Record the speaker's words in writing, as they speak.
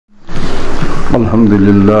الحمد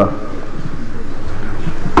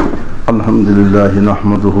لله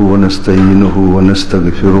نحمده ونستعينه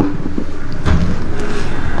ونستغفره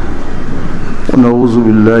ونعوذ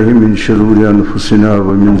بالله من شرور أنفسنا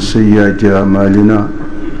ومن سيئات أعمالنا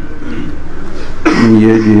من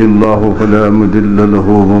يهده الله فلا مضل له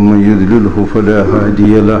ومن يضلله فلا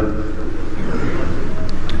هادي له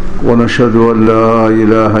ونشهد أن لا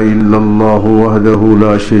إله إلا الله وحده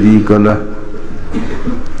لا شريك له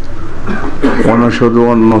ونشهد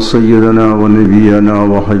أن سيدنا ونبينا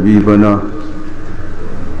وحبيبنا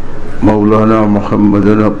مولانا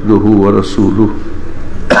محمدا عبده ورسوله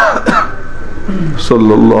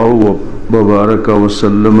صلى الله وبارك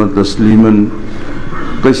وسلم تسليما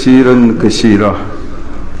كثيرا كثيرا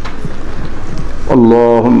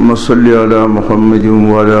اللهم صل على محمد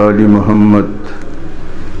وعلى آل محمد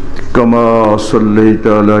كما صليت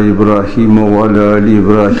على إبراهيم وعلى آل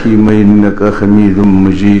إبراهيم إنك حميد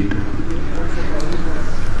مجيد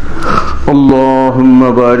اللهم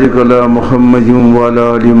بارك على محمد وعلى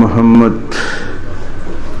آل محمد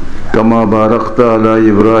كما باركت على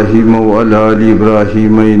إبراهيم وعلى آل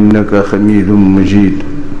إبراهيم إنك حميد مجيد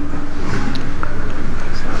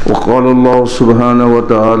وقال الله سبحانه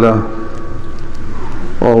وتعالى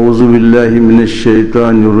أعوذ بالله من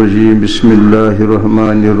الشيطان الرجيم بسم الله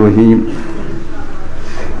الرحمن الرحيم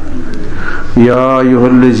يا أيها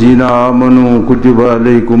الذين آمنوا كتب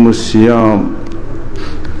عليكم الصيام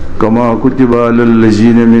كما كتب على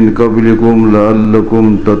الذين من قبلكم لعلكم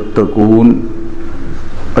تتقون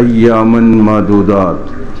أياما معدودات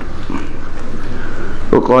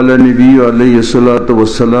وقال النبي عليه الصلاة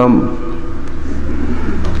والسلام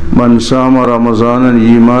من صام رمضان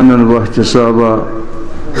إيمانا واحتسابا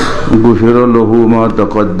غفر له ما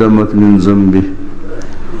تقدمت من ذنبه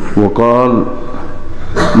وقال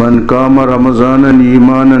من قام رمضان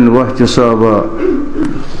إيمانا واحتسابا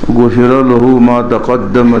غفر له ما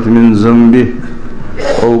تقدمت من ذنبه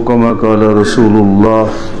او كما قال رسول الله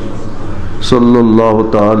صلی اللہ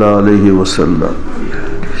تعالی علیہ وسلم.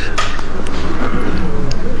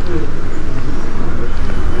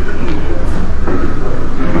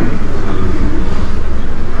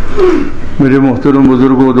 میرے محترم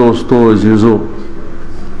بزرگوں، دوستوں، عزیزوں،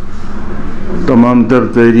 تمام تر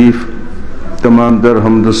تعریف، تمام تر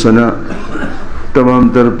حمد و ثنا، تمام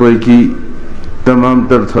تر پاکی، تمام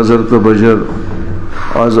تر حضرت بجر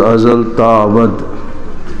از ازل تا ابد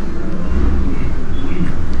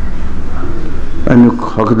امیک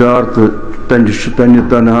حقدار تنہ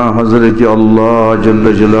تنہا حضرت اللہ جل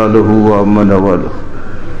جلالہ و امن والہ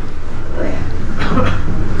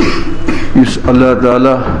اس اللہ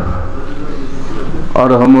تعالی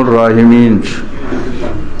ارحم الراحمین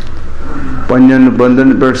پنین بندن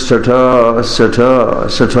پہ سٹھا سٹھا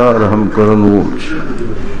سٹھا رحم کرن وول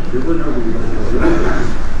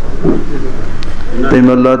تم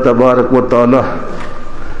اللہ تبارک و تعالی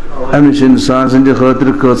امس انسان سند خاطر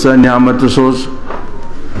کۭژاہ نعمت سوز،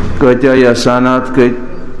 کۭتیاہ احسانات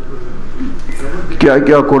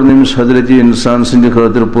کیا کوٚر أمس حضرت انسان سند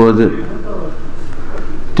خاطر پٲدٕ،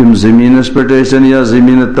 تم زمینس پٮ۪ٹھ ٲسِن یا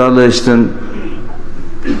زمین تل ٲسۍتن،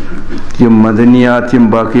 یم مدنیات یم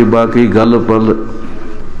باقی باقی گلہٕ پلہٕ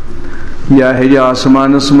یا ہیٚرِ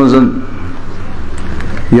آسمانس منٛز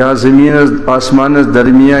یا زمینس آسمانس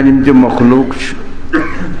درمیان یم تہِ مخلوق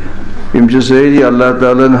یم چھِ سٲری اللہ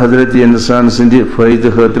تعالیٰ حضرت انسان سندِ فٲیدٕ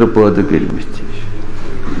خٲطرٕ پٲدٕ کٔرمٕتۍ.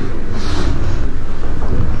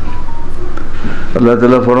 اللہ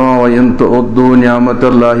تعالیٰ فرمان وَإِن تُعُدُّوا نِعْمَتَ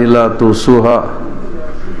اللَّهِ لَا تُحْصُوهَا،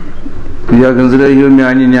 یا گنزرٲیِو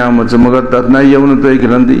میانہِ نعمژٕ مگر تتھ نہ یِیو نہٕ تۄہہِ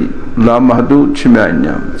گرٛنٛدٕے، لامحدوٗد چھِ میانہِ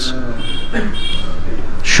نعمژ،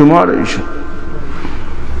 شُمارٕے چھُ.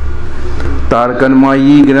 تارکن ما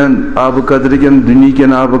یی گرن، آب قطر کن دنیا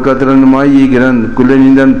کن آب قطرن ما یی گرن، کلن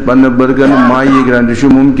ہندن پن برگن ما یی گرن، یہ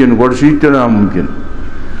ممکن گوڑ سو تہ ناممکن،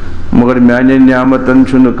 مگر میانہ نعمتن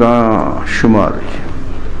چھُنہٕ کانٛہہ شمارٕے.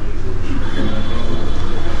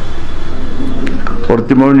 اور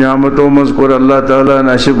تمو نعمتوں مز کوٚر اللہ تعالیٰ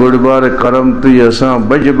اسہِ بٔڑ بار کرم تہٕ یژھان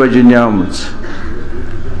بجہِ بجہِ نعمژ،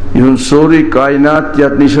 یِہُنٛد سورُے کائنات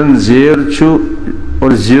یتھ نِش زیر چھُ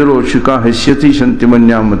اور زیرو چھُ، کانٛہہ حیثیتٕے چھنہٕ تمن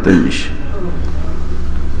نعمتن نِش.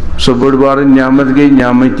 سو بڑ بار نعمت گئی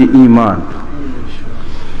نعمت ایمان.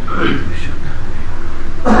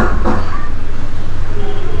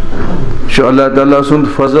 چھُ اللہ تعالیٰ سُنٛد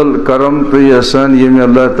فضل کرم تہٕ احسان ییٚمہِ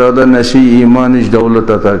اللہ تعالیٰ اَسہِ ایمانٕچ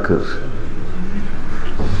دولت عطا کٔر.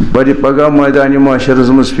 بڑِ پگاہ مٲدانہِ معاشرس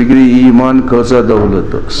منٛز فکرِ ایمان کۭژاہ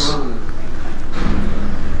دولت ٲس.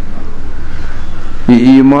 یہ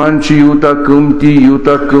ایمان چھُ یوٗتاہ قۭمتی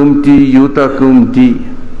یوٗتاہ قۭمتی یوٗتاہ قۭمتی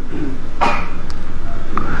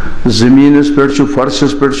زمینس پہ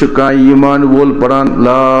فرشس پہ ایمان وول پران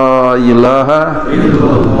لا الہ الا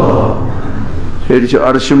اللہ. پھر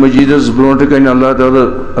عرش مجیدس برونٹ کن اللہ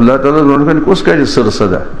تعالیٰ برونٹ کن کس کر سر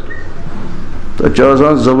صدا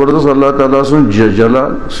آسان زبردست اللہ تعالیٰ سن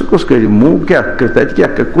جلال سہ کس کر منہ کیا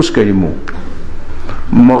کس کر منہ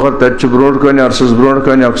مگر تت برونٹ کن عرصس برونٹ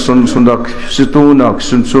کن سند ستون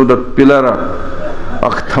سند پلر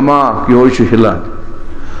اخ تھما یہ ہلان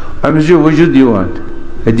امس وجود دیوان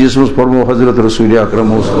حدیث مز فرمو حضرت رسول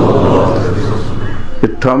اکرم یہ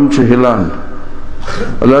تھم ہلان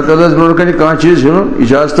اللہ تعالیٰ برونٹ کن کھانا چیز ہلن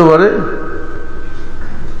اجازت ورے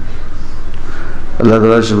اللہ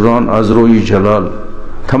تعالیٰ برون آز رو یہ جلال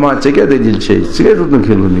تھما ے کیا دلیل ے روت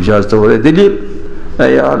ہلن اجازت ورے دلیل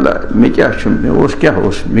اے اللہ مے کیا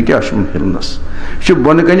ہلنس یہ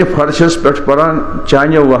بن کن فرشس پہ پران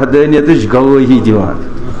چانہ وحدانیت گواہی دیوان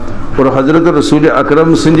اور حضرت رسول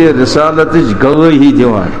اکرم سند رسالت گواہی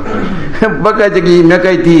دیوان بہ کتہ مے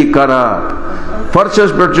کتی قرار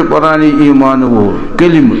فرشس پہ پران ایمان وول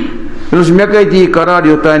کلم مے کتی قرار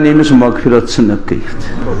یوتان امس مغفرت ثھنک کرت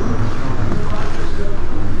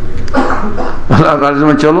اللہ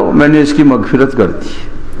تعالیٰ چلو میں نے اس کی مغفرت کر دی.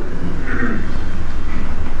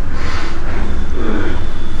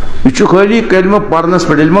 یہ خالی کلمہ پرنس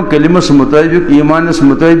پہ کلمس مطابق ایمانس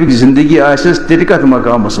مطابق زندگی آسس تیل کت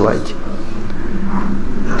مقامس وات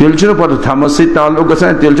تیل پتہ تھمس ست تعلق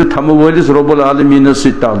گژھان تیل تھم ولس رب العالمینس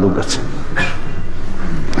ست تعلق گژھان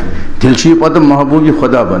تیل یہ پتہ محبوب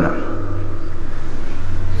خدا بنان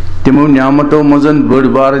تمو نعمتوں مزن بڑ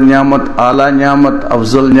بار نعمت اعلیٰ نعمت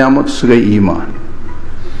افضل نعمت سہ گئی ایمان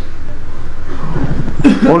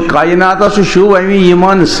اور کائنات شو امی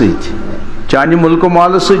ایمان ست چانہ ملک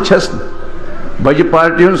مال سس بجہ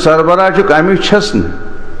پارٹی ہند سربراہ امیک چھس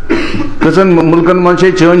کچن ملکن من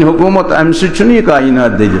چین حکومت ام سی یہ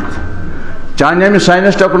کائنات دلت چانہ امہ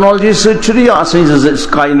سائنس ٹیکنالوجی سی آسان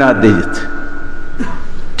کائنات دلت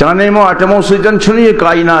چانہ یمو ایٹمو سن یہ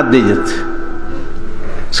کائنات دلت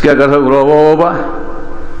اس کیا کر روبا ووبا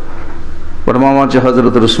فرماوان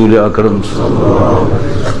حضرت رسول اکرم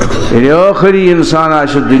آخری انسان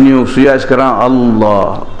آس دنیا سہ کران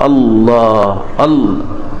اللہ اللہ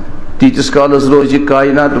اللہ تیتس کالس روز یہ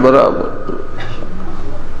کائنات برابر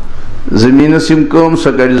زمینس یم کم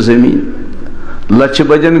سہ کر زمین لچھ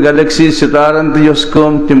بجن گلیکسی ستارن تو یس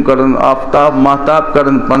کم تم کرن آفتاب محتاب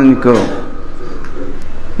کرن پن کم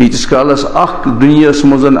تیتس کالس اخ دنیا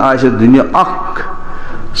مزن آس دنیا اخ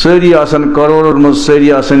ساری آسان کروڑ من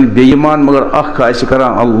ساری آسان بے ایمان مگر اخ آس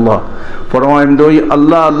کران اللہ فرمائم دو یہ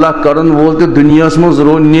اللہ اللہ کرن وول تو دنیا من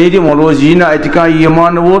رو نیری روز یہ ات کھانا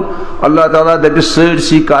ایمان وول اللہ تعالیٰ دپس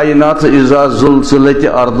سرسی کائنات اذا زلزلت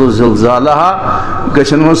ارض زلزالها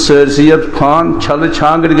گھن من سرسی پھان چھل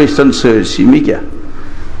چھانگر گھن سرسی میں کیا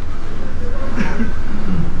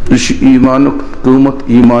ایمانک قومت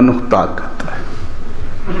ایمانک طاقت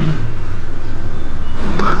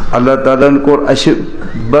اللہ تعالیٰ نے کور اس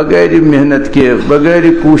بغیر محنت کے بغیر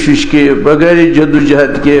کوشش کے بغیر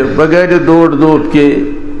جدوجہد کے بغیر دوڑ دوڑ کے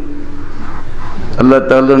اللہ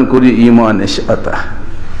تعالیٰ نے کور ایمان اس عطا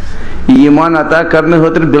ایمان عطا کرنے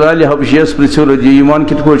خاطر بلال حبشیس پرژھو رضی ایمان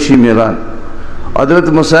کت پٲٹھۍ ملان حضرت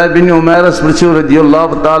مصعب بن عمیرس پرژھو رضی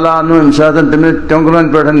اللہ تعالیٰ عنہ ییٚمہِ ساتہٕ تٔمِس ٹۄنٛگرن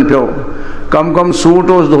پٮ۪ٹھ پیوٚو کم کم سوٗٹ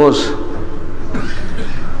اوس دۄہس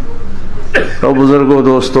تو بزرگو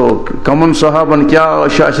دوستو کمن صحابن کیا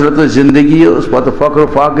عشرت زندگی اس پتہ فقر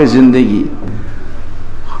فاقہ زندگی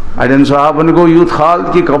اڑین صحابن گو یوت حال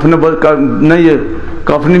کہ کفن نہیں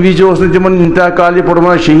کفن بھی جو اس نے تمن انتہا کالی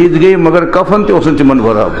پڑھنا شہید گئی مگر کفن تے اس نے تمن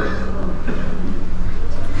برابر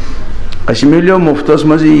اس ملیو مفتس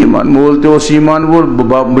مز ایمان مول تے اس ایمان وول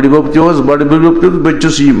بڑی بب تے اس بڑ بب تے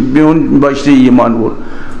بچس بیون بچتے ایمان وول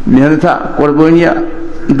محنت قربانیاں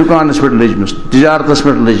دکانس پہ لجمس تجارتس پہ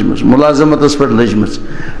لجمس ملازمتس پہ لجمس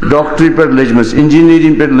ڈاکٹری پہ لجمس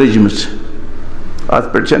انجینئرنگ پہ لجمس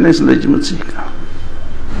ات پہ لجمس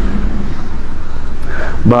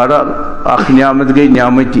بہرحال اخ نعمت گئی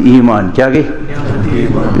نعمت ایمان کیا گئی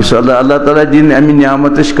اس اللہ تعالیٰ دین امی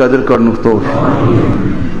نعمت قدر کرن تو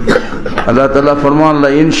اللہ تعالیٰ فرمان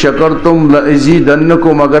لئن شکرتم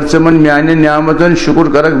لازیدنکم اگر ژٕ میانہ نعمتن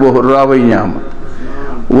شکر کرک بہ ہراوے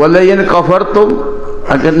نعمت ولئن کفرتم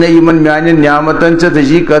اگر نے یمن میانہ نعمتن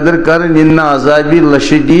ژٕ قدر کر ان عذابی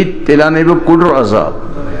لشدید تیلہ نے بہ کڑر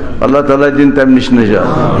عذاب اللہ تعالیٰ دین تم نش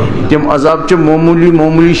نجات تم عذاب چھ معمولی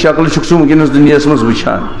معمولی شکل چھ ونکس دنیا مز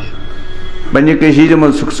وچھان پنہ کشیر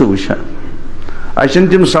من چھ وچھان اچھن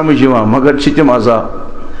تم سمجھ یوان مگر چھ تم عذاب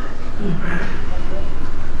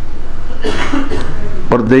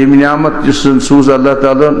اور دیم نعمت جس سوز اللہ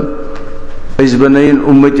تعالیٰ اس بنائن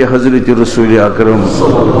امت حضرت رسول اکرم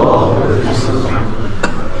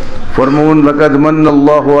فرمون لقد من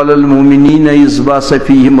اللہ علی المؤمنین اذ بعث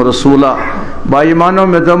فیہم رسولا بائیمانو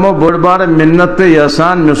میں دمو بڑ بار منت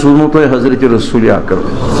احسان میں سوزمت حضرت رسول اکرم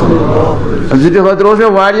حضرت خطروس میں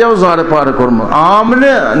واریاو زار پار کرم عام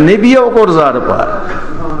نے نبیو کور زار پار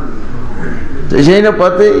تجھے نا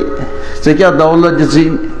پتہ سے کیا دولت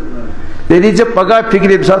جزین تیری جب پگا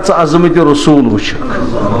فکر بسات سے عظمت رسول وشک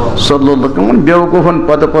صلی اللہ علیہ وسلم بیوقوفن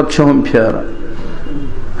پتہ پتہ چھوم پھیرا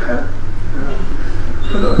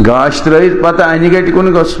گاشت رہی پتہ آئینی گئی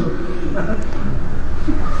کون گسو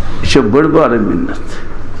یہ بڑ بار منت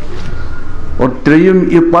اور تریم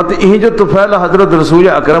یہ پتہ یہ جو طفیل حضرت رسول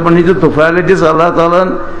اکرم نے جو طفیل جس اللہ تعالیٰ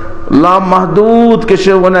لا محدود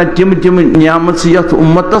کشے ونا تم نعمت سیت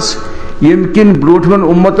امتس یمکن بروٹمن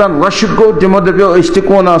امتان رشک کو تمہ دپیو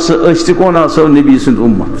اشتکون آسو نبی سند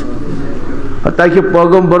امت حتیٰ کہ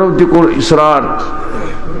پیغمبرو تکور اصرار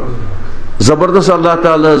زبردست اللہ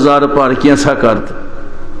تعالیٰ زار پار کینسا کرت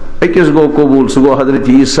اکس گو قبول سو گو حضرت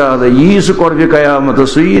عیسیٰ یہ سو قرب قیامت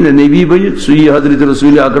سوئی نبی بنت سوئی حضرت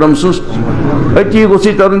رسول اکرم سوس اکی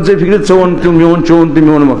گوسی ترن سے فکرت سون تو میون چون تو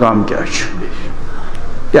میون مقام کیا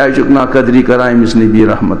کیا چکنا قدری کرائم اس نبی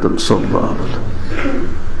رحمت صلی اللہ علیہ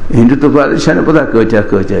وسلم ہندو تو پہلے چھنے پتا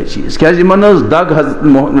کہتا چیز کیا جی منز داگ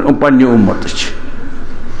پنی امت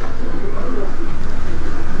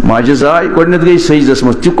ماجز آئی کوڑنت گئی سجدس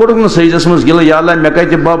مز تہ کوڑک نا سجدس مز گل یا اللہ مے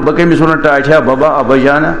کتہ بب بہ کمس ونان ٹاٹھیا بابا ابا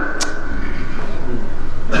جانا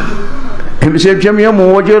امس چھم یہ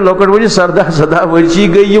موج لکٹ وجہ سردہ سدا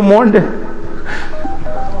ورچی گئی یہ مونڈ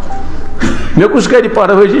مے کس کر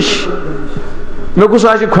پرورش مے کس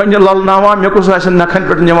آس کھنہ للناوان مے کس آس نکھن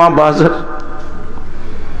پہ نوان بازر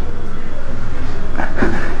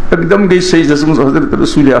ایک دم گئی سجدس مز حضرت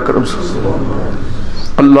رسول اکرم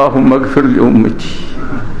اللہم اغفر لامتی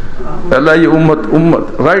اللہ یہ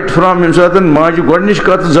امت رائٹ فرام یم ساتن ماجہ گۄڈنِچ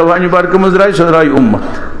کتھ زبانہِ برکہ مز درائے سۄ درائے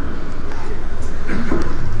امت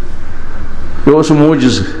یہ اوس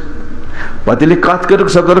موجز پتہ ییٚلہِ کتھ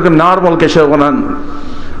کٔرٕکھ سۄ کٔرٕکھ نارمل کیاہ چھِ ونان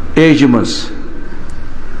ایجہِ منٛز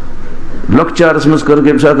لۄکچارس منٛز کٔرٕکھ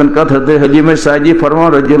ییٚمہِ ساتن کتھ حلیمہ سعدی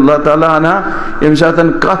فرمان رضی اللہ تعالیٰ عنہ ییٚمہِ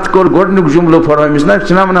ساتن کتھ کوٚر گۄڈنیُک جملہٕ فرمان أمِس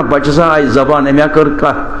چھِنا ونان بچہ سا آیہِ زبان أمۍ کٔر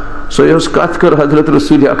کتھ سۄ یۄس کتھ کٔر حضرت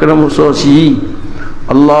رسول اکرم سۄ ٲس یی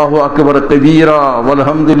اللہ اکبر کبیرہ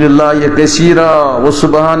والحمدللہ کثیرہ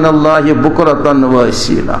وسبحان اللہ بکرۃ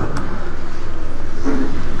واسیلہ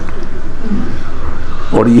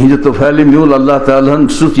اور یہ جو طفیل میول اللہ تعالیٰ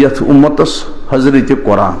سوت یت امتس حضرت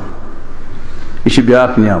قرآن یہ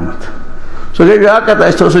بیاکھ نعمت سو گئی بیاکھ کتھ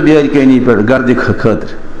اس تو بیار کینی پہ گرد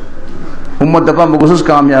خاطر امت دپان بہ گوسس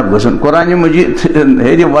کامیاب گژھن قرآن مجید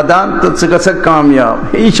ہیری ودان تو ژٕ گژھکھ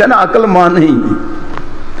کامیاب یہ چھنہ عقل مانٕے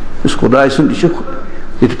اس خدا سُنٛد یہ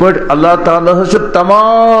یت پہ اللہ تعالیٰ سے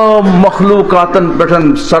تمام مخلوقاتن پہ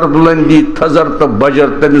سربلندی تھزر تو بجر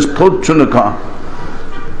تمس تھوٚد چھُنہٕ کانٛہہ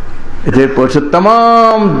اتھے پہ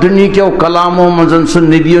تمام دنیا کلامو من سہ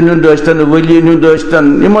نبین ہند ٲسۍتن ولین ہند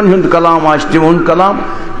ٲسۍتن یمن ہند کلام آسہِ تِہُنٛد کلام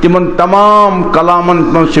تمن تمام کلامن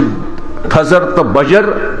من تھزر تو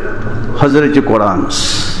بجر حضرت قرآن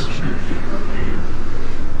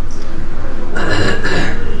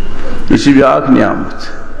یہ بیاکھ نعمت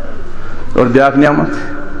اور بیاکھ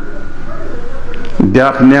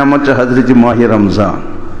نعمت حضرت ماہ رمضان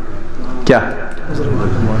کیا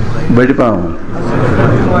بڑ پاؤں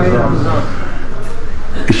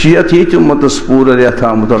شیعت یہ امتس پور ریت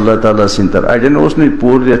آمت اللہ تعالیٰ سن طرح اڑین اس نہیں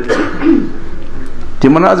پور ریت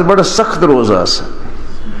تمن آز بڑا سخت روز آس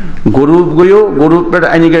غروب گیو غروب پہ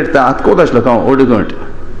انہ گھنٹہ تام ات کوتاہ لگان اوڑ گھنٹہ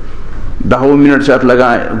 10 منٹ ات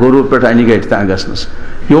لگان غروب پہ انہ گھنٹہ تام گھنس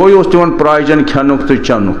یہ تمن پرائجن کھینک تو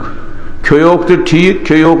چنک کھیوک تو ٹھیک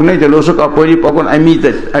کھیوک نہیں تیل اوسک اپری پکن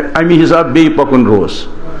امی حساب بی پکن روز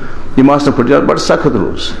یہ آس نا پھٹ بڑا سخت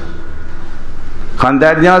روز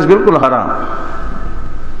خاندارنی آس بالکل حرام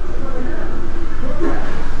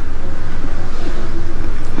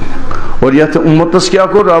اور یہ امتس کیا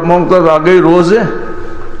کور اب ممتاز آ گئی روز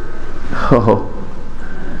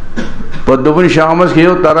پتہ دپن شامس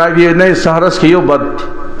کھیو تراویح نہیں سحرس کھیو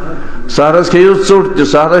بت سحرس کھیو ژوٹ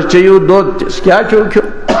سحرس چیو دودھ کیا کھیو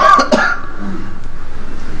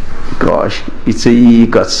کاش یہ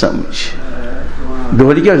کت سمجھ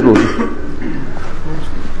دہلی کیا روز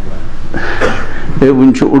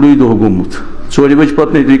ون اڑی دہ گومت 4 بج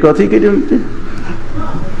پتہ نہیں تھی کتھی کرو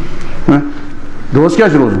دہس کیا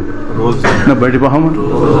روزن نہ بڑ پہم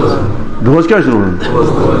دہس کیا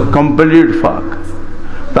روزن کمپلیٹ فاق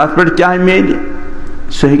تر پہ کیا میل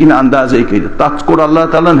سہ ہیٚکہِ نہٕ اندازے کٔرِتھ تتھ کوٚر اللہ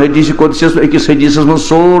تعالیٰ حدیث قدسیس أکِس حدیثس منٛز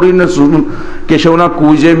سورُے نہ سوٗزمُت کیٛاہ چھِ وَنان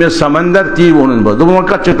کوٗزے مےٚ سمندر تی ووٚنُن بہٕ دوٚپُن وۄنۍ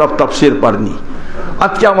کتھ چھِ تفسیٖر پرنی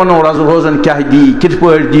اتھ کیٛاہ وَنو رز روزن کیٛاہ دی کِتھ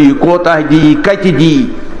پٲٹھۍ دی کوتاہ دی کتہِ دی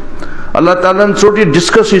اللہ تعالیٰ ژوٹ یہ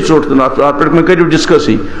ڈسکس ہی ژوٹ ات پہ میں کرو ڈسکس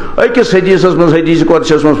ہی اکس حدیث مز حدیث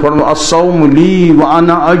قدسیس مز فرمو الصوم لی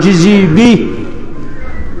وانا اجزی بی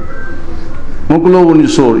مکلون یہ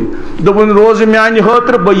سوری دپن روز میانہ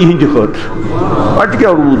خاطر بہ یہندِ خاطر ات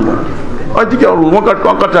کیا روز ات کیا روز وہ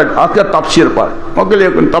کٹ ات کیا تفسیر پہ مکلے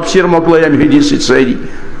تفسیر مکلے ام حدیث ساری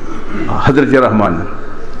حضرت رحمان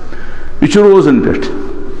یہ روزن پہ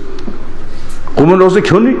کمن روز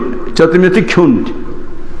کھیون چتمہ تو کھیون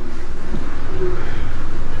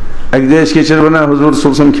اک دس کے ونان حضور صلی اللہ علیہ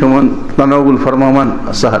وسلم کھیون تناول فرماوان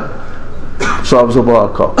سحر صاحب صبح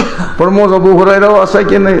کھاو فرموس ابو ہریرہ آسا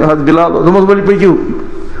کہ نہیں حضرت بلال دمس بلی پکیو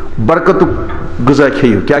برکت غذا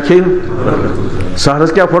کھیو کیا کھیو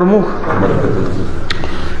سحرس کیا فرمو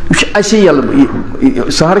اسی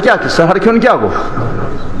سحر کیا سحر کھیون کیا گو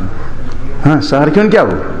ہاں سحر کھیون کیا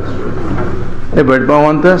گو اے بڑ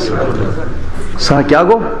پاون تس سحر کیا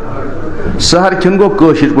گو سحر کھیون گو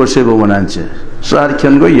کشر پہ سے بہ ونان سحر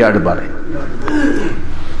کھیون گو یڈ برے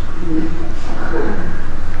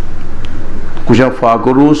کجا فاق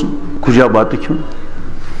روز کجا بات کھیون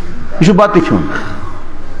یہ بات کھیون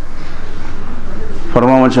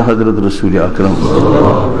فرماوان حضرت رسول اکرم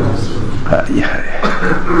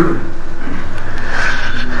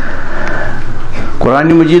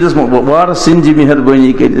قرآن مجید وار سن جی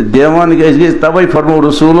مہربانی کر دیوان گھس توے فرمو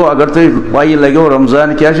رسولو اگر تھی پائی لگو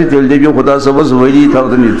رمضان کیا تیل دپو خدا صبس وری تھو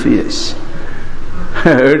تو یتھی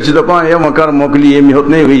اڑ دپان یہ مکر مکلی یہ ہوت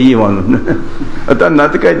نہیں وری ون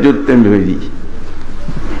نت کت دیت تم وری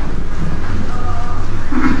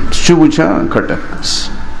وچان کھٹکس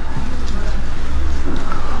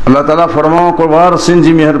اللہ تعالیٰ فرماؤ قربار سن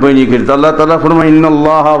جی مہربانی کرت اللہ تعالیٰ فرماؤ ان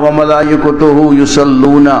اللہ وملائکتہ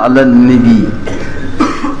یصلون علی النبی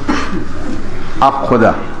اخ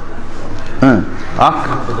خدا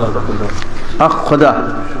اخ خدا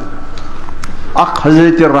اخ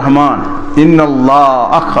حضرت الرحمن ان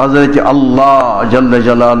اللہ اخ حضرت اللہ جل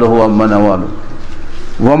جلالہ ومن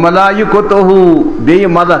والو وملائکتہ بی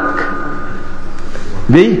ملک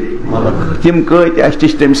بی تم کت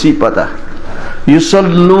اس تم سی پتہ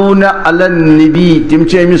یصلون علی النبی تم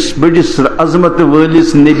امس بڑس عظمت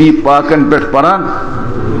ولس نبی پاکن پہ پران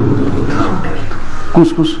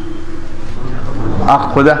کس کس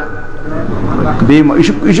اخ خدا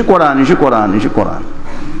یہ قرآن یہ قرآن یہ قرآن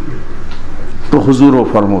تو حضور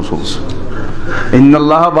فرمو سوس ان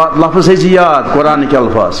اللہ لفظ ہے یاد قرآن کے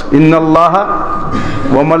الفاظ ان اللہ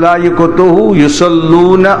وملائکتہ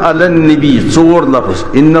یصلون علی النبی ژور لفظ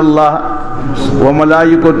ان اللہ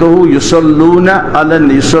وملائکتہ یصلون علی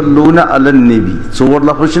النبی ژور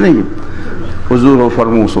لفظ نہیں حضور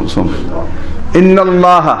فرمو صلی اللہ علیہ وسلم ان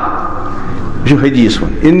اللہ جو حدیث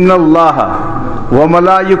ون ان اللہ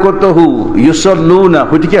وملائکتہ یصلون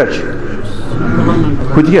خود کیا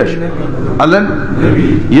علی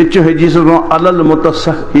یہ حدیث علی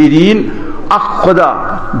المتصحرین اخ خدا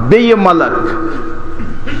بی ملک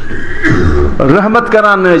رحمت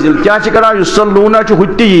کران نازل کیا کران یصلون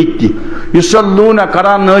ہوتی یہ یصلون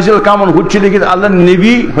کران نازل کمن ہوت لکھت علی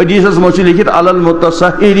النبی حدیث مجھ لکھت علی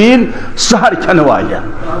المتصحرین سحر کھن والن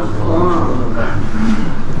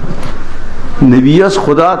نبیس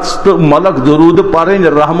خدا تو ملک درود پرن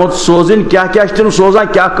رحمت سوزن کیا تم سوزان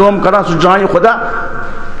کیا کام کران سہ جان خدا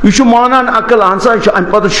یہ مانان عقل اہن سا ام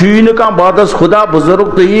پتہ کھانا بادس خدا بزرگ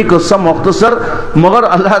تو یہ قصہ مختصر مگر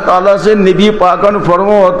اللہ تعالیٰ سے نبی پاکن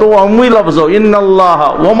فرمو تو امی لفظو ان اللہ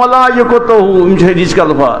وملائکتہ حدیث کا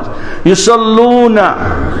الفاظ یصلون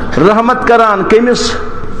رحمت کران کمس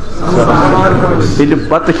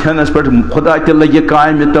پتہ کھنس پہ خدا تہ لگہ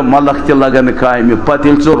کامہ تو ملک تہ لگن کامہ پتہ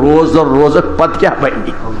یل ژٕ روز روزک پتہ کیا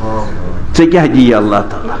بنی ژےٚ کیا دی اللہ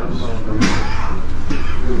تعالیٰ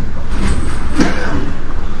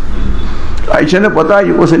یہ پتہ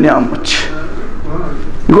یہ کس نعمت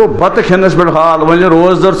گو بتہ کھنس پہ حال ون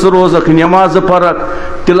روز در روزک نماز پرک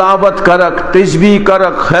تلاوت کرک تسبیح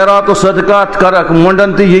کرک خیرات و صدقات کرک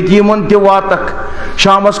منڈن تو یتیمن تہ واتک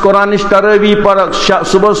شامس قرآنش تراوی پرک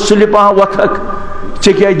صبح سلہِ پہن وتھک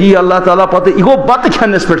ژےٚ کیا دی اللہ تعالیٰ پتہ یہ گو بتہ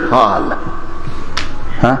کھنس پہ حال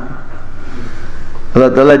ہاں اللہ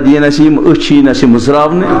تعالیٰ دین اس اچھی نس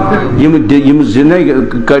مزراونے زن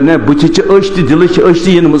بت اچ تو دل اچ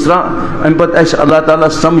تو مزرا ام پتہ اس اللہ تعالیٰ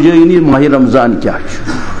سمجھنی ماہ رمضان کیا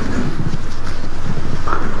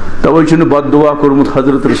توے چھ بد دعا کورمت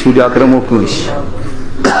حضرت رسول اکرم کنس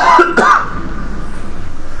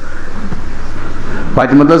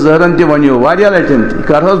فاطمہ زہرن تہ ونیو واریاہ لٹن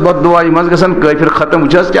کرہس بد دعا یہ گژھن کافر ختم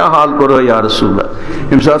وچھس کیا حال کرو یا رسول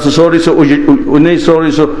اللہ یم سات سوری سو انہیں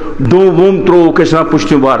سوری سو دو ووم ترو کسنا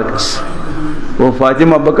پشت مبارکس وہ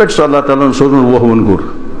فاطمہ بکٹ صلی اللہ تعالیٰ سوزن وہ گر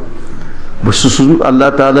بس اللہ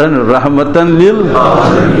تعالیٰ رحمتن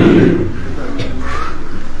للعالمین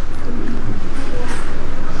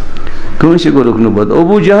کنسی کورک نہ بد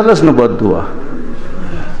ابو جہلس نہ بد دعا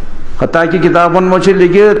حتیٰ کہ کتابن مجھ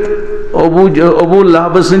لکھت ابو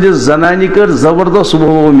لہب سندس زنانہ کر زبردست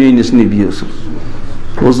صبح میانس نبیس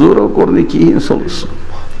حضور کور نکین صلی اللہ علیہ وسلم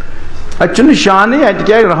اتہ شان ات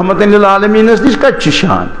کیا رحمت للعالمین نش کت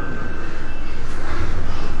شان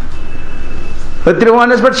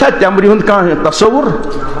اتروانس پہ تمبری ہند کھانا تصور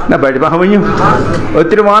نہ بڑ پہ ورنو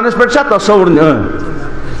اتروانس پہ تصور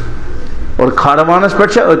اور کھاروانس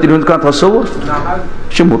پہ اتر ہند کھانا تصور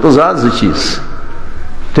یہ متضاد ز چیز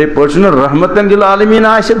تھے پہ رحمت للعالمین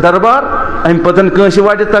آسہ دربار ام پتن کنس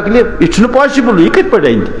واتہ تکلیف یہ پاسبل یہ کت پہ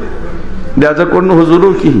این لہذا کور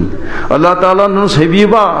حضور کہین اللہ تعالیٰ نس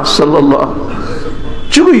حبیبہ صلی اللہ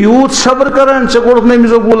چھ یوت صبر کران ے کورک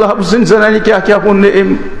نمس ابو لہب سن زنانہ کیا کیا وون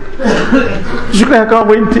ام یہ ہکان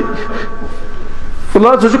ورنت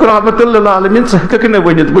اللہ ثک رحمت للعالمین ثہ ہیک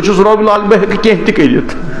ورنت بہت رب العالمین بہ ہیک کی تہ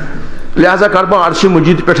کرت لہذا کر بہ عرش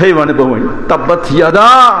مجید پہ ون بہ ون تبت یدا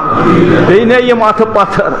بینے یم اتھ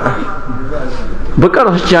پتھر بہ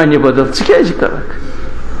کر چانہ بدل ثہ کیازِ کرکھ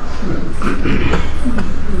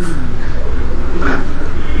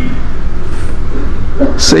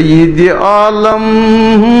سید عالم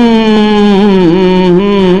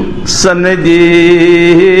سند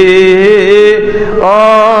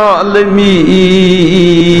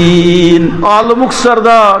عالمین عالمک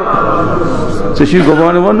سردار ثی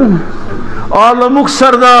گوان ون عالمک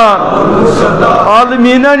سردار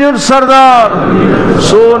عالمین سردار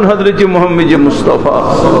سون حضرت محمد مصطفیٰ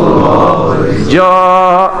جا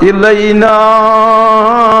الینا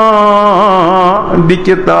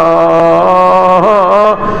بکتاب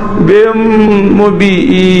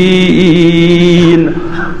مبین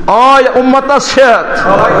آئے امت صحت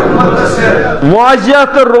واضح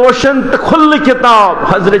تو روشن تو کھل کتاب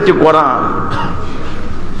حضرت قرآن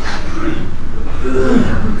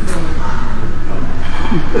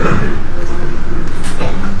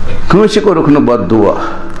کنس کورک نہ بد دعا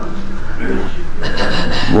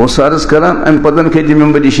وہ سارس کران ام پتن کھت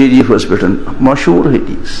ممبر شریف پہ مشہور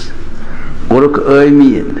حدیث کورک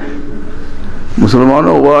آمین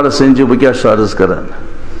مسلمانوں وار سنجو بہ کیا سارس کران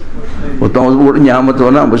اوتان نعمت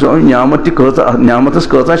ونان بس نعمت نعمتس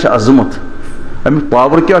کۭژاہ عظمت امیک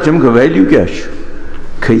پاور کیا امیک ویلیو کیا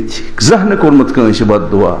کھت زانٛہہ نہٕ کوٚرمُت کٲنٛسہِ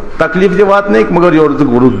بد دعا تکلیف تہِ واتنٲیِکھ مگر یورٕ تہِ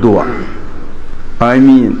کوٚرُکھ دعا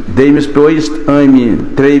آمیٖن دوٚیمِس پیوٚیِس تہِ آمیٖن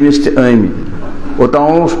ترٛیٚیمِس تہِ آمیٖن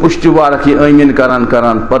اوتام اوس پُشتہِ وارک یہِ آمیٖن کران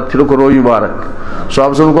پتہٕ پھِرُکھ روی وارک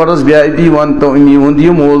صاحب صٲب کوٚرس بے ادبی ون تو میون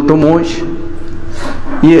یہِ مول تہٕ موج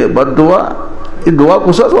یہِ بد دعا یہ دعا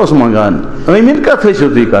کس اوس منگان آمیٖن کتھ ٲسِو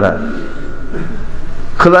تُہۍ کران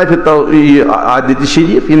خلاف عادت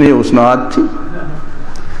شریف یہ نہیں اس عادتھی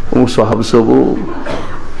وہ صاحب صبو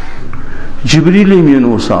جبریل امین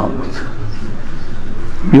اس آمت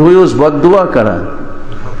یہ بد دعا کران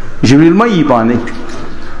جبریل ما یہ پانے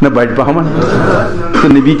نہ بڑ پہمن تو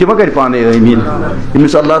نبی تہ ما کر پانے امین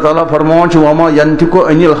امس اللہ تعالیٰ فرمان وما ینطق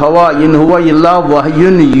عن الهوى ان هو الا وحی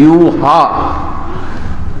یوحى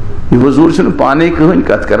یہ حضور چھن پانے کہن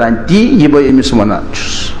کت کران تی یہ بہ امس ونان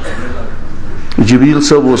جبریل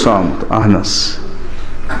صاحب اس آمت اہنس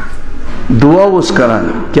دعا اس کران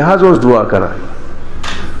کیا اس دعا کران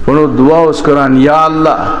ونو دعا اس کران یا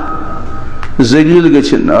اللہ ذلیل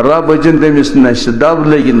گچن رب اچن تمس نش دب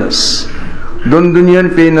لگنس دون دنیا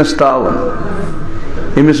پینس تاون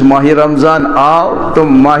امس ماہ رمضان آو تو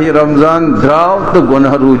ماہ رمضان دراو تو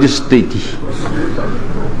گناہ روجس تیتی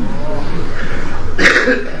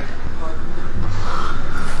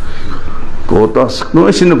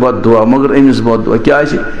کنس بد دعا مگر امس بد دعا کیا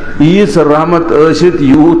یس رحمت ثت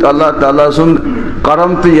یوت اللہ تعالیٰ سن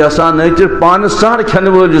کرم تو یسان نچر پان سہر کھن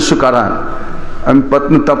ول سہ کران ام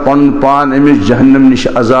پتہ تہ پن پان امس جہنم نش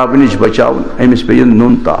عذاب نش بچاون امس پہ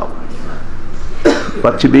نون تاو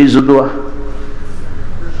پتہ بی ز دعا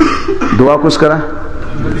دعا کس کران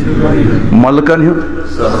ملکن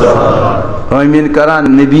ہند آمین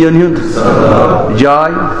کران نبین ہند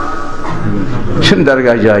جائے چن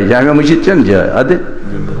درگاہ جائے جامع مسجد چن جائے ادے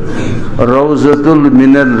روضۃ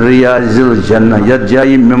من الریاض الجنہ یت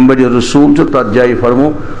جائے ممبر رسول چھ تت جائے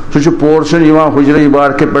فرمو سہ پورشن یوان حجرہ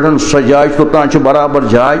مبارکہ پٹھن سہ جائے توتان چھ برابر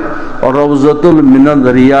جائے اور روضۃ من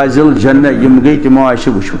الریاض الجنہ یم گئی تمو آش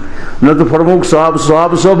وچھ نہ تو فرموک صاحب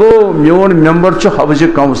صبو میون ممبر چھ حوض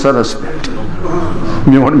کوثرس پہ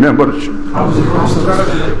میون ممبر چھ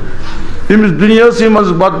امس دنیا سے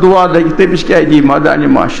مز بد دعا لگی تمس کیا دی میدان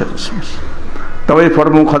معاشرس توے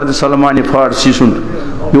فرموک حضرت سلمان فارسی سن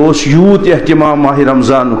یہ یوت اہتمام ماہ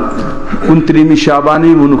رمضان 29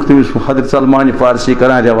 شعبانی ونک تمس حضرت سلمان فارسی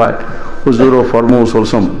کران روایت حضور فرمو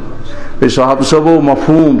سلسم اے صاحب صبو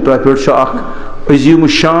مفہوم تو پہ اخ عظیم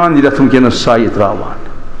شان رت ونکس سائے تراوان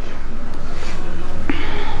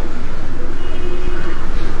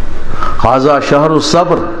ھذا شہر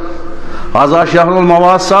الصبر ھذا شہر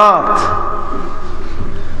المواسات.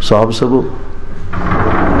 صاحب سبو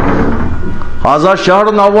ھذا شہر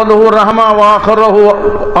اولہ رحمہ وآخرہ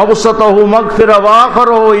اوسطہ مغفرہ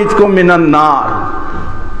وآخرہ عتق من النار.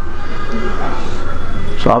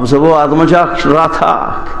 صاحب سبو آدم اخ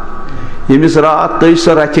رات یمس رات تج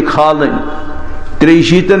سہ رتھ کھالن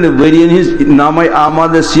 63 ورین ہز نامہ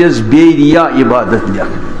اعمال سیز بے ریا عبادت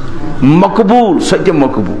لکھ مقبول سچ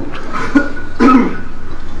مقبول.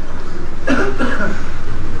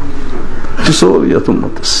 سوری یت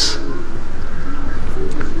امتس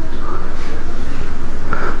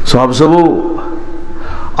صاحب صبو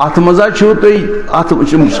ات مزا چھو تھی ات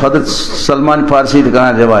حضرت سلمان فارسی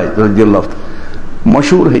کہاں روایت رضی اللہ عنہ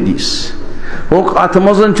مشہور حدیث ہوک ات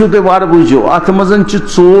مزن چھو تھی وار بوجھو ات مزن چھ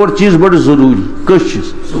ژور چیز بڑ ضروری. کس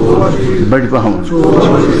چیز بڑ پہم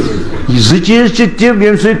زٕ چیز چھ تم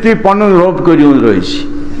یم سۭتۍ تُہۍ پنُن رۄب کٔرِو رٲضی.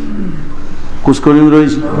 کُس کٔرِو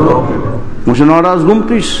رٲضی؟ وۄنۍ چھُ ناراض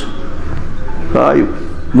گوٚمتُے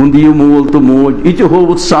وۄنۍ دِیِو مول تہٕ موج یہِ تہِ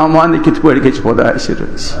ہووُت سامان کِتھ پٲٹھۍ گژھِ خۄدا اَسہِ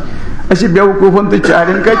رٲضی. اَسہِ بیوقوٗفن تہٕ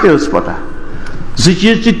چارٮ۪ن کتہِ ٲس پتہ. زٕ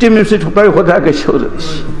چیٖز چھِ تِم ییٚمہِ سۭتۍ تۄہہِ خۄدا گژھیو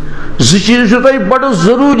رٲضی. زٕ چیٖز چھُو تۄہہِ بڑٕ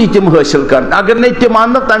ضروٗری تِم حٲصِل کرٕنۍ. اگر نَے تِم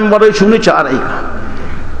اَننہٕ تَمہِ ورٲے چھُو نہٕ چارے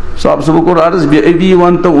کانٛہہ. صاحب صٲبو کوٚر عرض بے ابی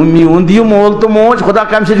ون تہٕ اُمی وۄنۍ دِیِو مول تہٕ موج خۄدا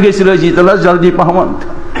کمہِ سۭتۍ گژھِ رٲضی تیٚلہِ حظ جلدی پہم.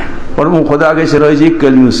 فرمو خدا گژھِ رٲضی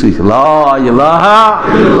کلمہٕ سۭتۍ لا الہ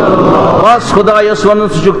بس خدایس ونُن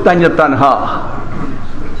ژٕ چھُکھ تنہِ تنہا.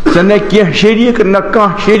 ژےٚ نہ کینٛہہ شریٖک نہ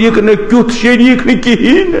کانٛہہ شریٖک نہ کیُتھ شریٖک نہٕ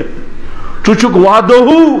کِہیٖنۍ نہٕ. ژٕ چھُکھ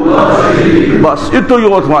وعدہوٗ بس یُتُے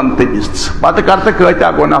یوت ون تٔمِس. پتہٕ کر تہٕ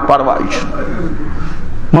کۭتیاہ گۄناہ پرواے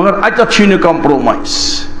چھُنہٕ مگر اتٮ۪تھ چھُے نہٕ کمپرومایز.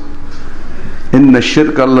 اِنَّ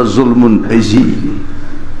الشِّرْكَ لَظُلْمٌ عَظِیٖم.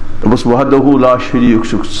 دوٚپُس وحدہوٗ لا شریٖک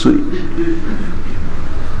چھُکھ ژٕے.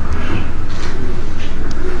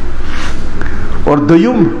 اور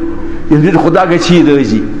دوٚیُم ییٚمہِ سۭتۍ خدا گژھی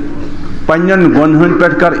رٲضی پنٛنٮ۪ن گۄنہَن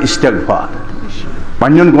پٮ۪ٹھ کر استغفار.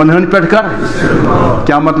 پنٛنٮ۪ن گۄنہَن پٮ۪ٹھ کر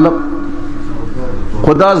کیٛاہ مطلب؟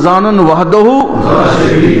 خدا زانُن وحدہوٗ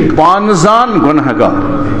پانہٕ زان گۄناہ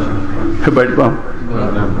گار بڑِ پہم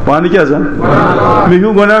پانہٕ کیٛاہ زان مےٚ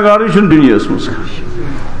ہیوٗ گۄناہ گارٕے چھُنہٕ دُنیاہَس منٛز.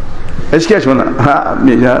 أسۍ کیٛاہ چھِ وَنان ہا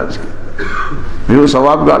مےٚ حظ مےٚ ہیوٗ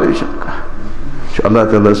ثواب گارٕے چھُنہٕ کانٛہہ چھُ اللہ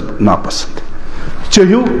تعالیٰ ہَس ناپسنٛد. ژےٚ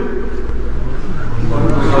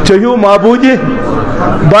ہیوٗ معبوٗدِ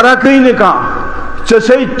برکٕے نہٕ کانٛہہ. ژےٚ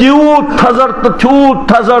چھے تیوٗت تھزر تہٕ تیوٗت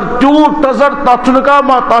تھزر تتھ چھُنہٕ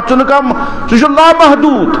کانٛہہ سُہ چھُ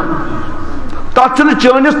لامحدوٗد. تتھ چھُنہٕ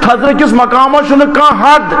چٲنِس تھزرٕ کِس مقامس چھُنہٕ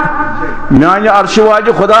کانٛہہ حد. میانہِ عرشہِ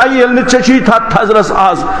واجہِ خۄداے ییٚلہِ نہٕ ژےٚ چھُے تتھ تھزرس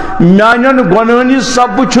آز میانٮ۪ن گۄنہن ہِنٛز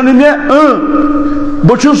سببہٕ چھُنہٕ مےٚ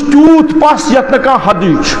بہٕ چھُس تیوٗت پس یتھ نہٕ کانٛہہ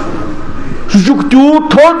حدٕے چھُ. ژٕ چھُکھ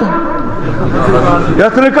تیوٗت تھوٚد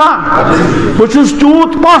یتھ نہٕ کانٛہہ بہٕ چھُس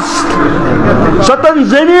تیوٗت پس 7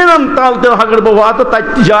 زٔمیٖنن تل تہِ اگر بہٕ واتہٕ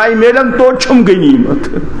تتہِ تہِ جاے میلن توٚت چھُم غنیٖمت.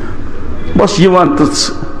 بس یہِ ون تہٕ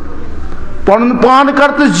ژٕ پنُن پان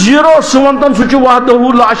کر تہٕ زیٖرو. سُہ ون تن سُہ چھُ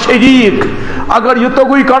وحدہوٗ لا شریٖک. اگر یہِ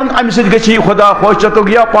توٚگُے کرُن امہِ سۭتۍ گژھی خۄدا خۄش. ژےٚ توٚگ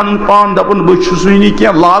یا پنُن پان دپُن بہٕ چھُسٕے نہٕ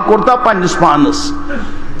کینٛہہ لا کوٚرتا پننِس پانس.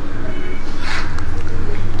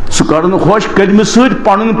 سُہ کرُن خۄش کلمہٕ سۭتۍ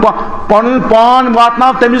پنُن پان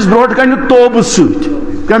واتناو تٔمِس برونٛٹھ کنہِ توبہٕ سۭتۍ.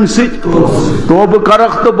 کمہِ سۭتۍ؟ توبہٕ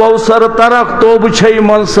کرکھ تہٕ بوسر ترکھ توبہٕ چھے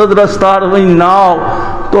ملسد رستار وۄنۍ ناو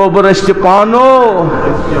توبہٕ رستہِ پانو.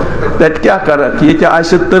 تتہِ کیٛاہ کرکھ ییٚتہِ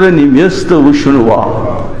آسہِ تٕرٕنۍ مِس تہٕ وٕچھُن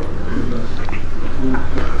واو.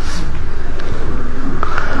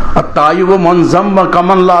 التائب من ذنب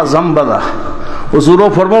کمن لا ذنب لہ. حضورو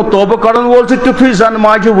فرمو توبہٕ کرن وول چھُ تیُتھُے زن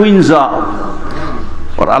ماجہِ وٕنۍ زاو.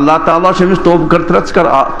 اور اللہ تعالیٰ چھُ أمِس توبہٕ کر ژٕ کر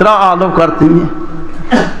 3 آلو کر تہٕ مےٚ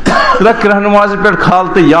 3 کرٛہہ نمازِ پٮ۪ٹھ کھال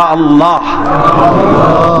تہٕ یا اللہ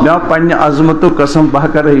مےٚ پننہِ عظمتُک قسم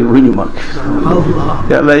بہٕ کرے وٕنہِ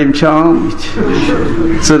مگر اللہ یِم چھِ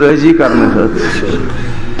آمٕتۍ ژٕ رٲضی کرنہٕ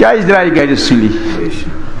خٲطرٕ. کیٛازِ درٛایہِ گرِ سُلی؟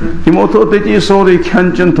 یِمو تھوٚو تٔتی سورُے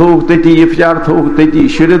کھٮ۪ن چٮ۪ن تھووُکھ تٔتی افطار تھووُکھ تٔتی.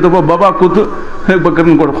 شُرِ دوٚپُکھ بابا کوٚتہٕ بہٕ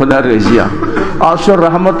کرن گۄڈٕ خۄدا رٲضیا. آز چھُ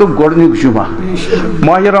رحمتُک گۄڈنیُک جُمعہ.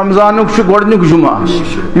 ماہِ رمضانُک چھُ گۄڈنیُک جُمعہ.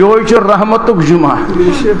 یِہوے چھُ رحمتُک جُمعہ.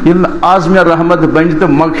 ییٚلہِ نہٕ آز مےٚ رحمت بنہِ تہٕ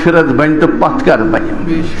مغفرت بنہِ تہٕ پتہٕ کر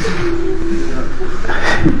بنہِ.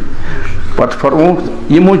 پتہٕ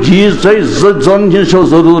فرمووُکھ یِمو چیٖز تۄہہِ زۄن ہِنٛز چھو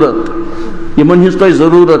ضروٗرت یِمن ہِنٛز تۄہہِ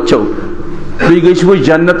ضروٗرت چھو. تُہۍ گٔژھِوٕ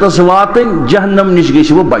جنتس واتٕنۍ جہنم نِش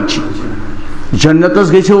گٔژھِوٕ بچِنۍ.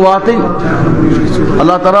 جنتس گٔژھِو واتٕنۍ.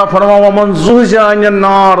 اللہ تعالیٰ فرماوان ومن زُحزِحَ عَنِ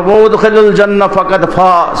النار وَأُدْخِلَ الْجَنَّةَ فَقَدْ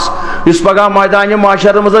فاز. یُس پگاہ میدانہِ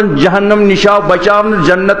معاشر منٛز جہنم نِش آو بچاونہٕ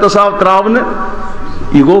جنتس آو تراونہٕ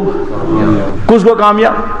یہِ گوٚو کُس گوٚو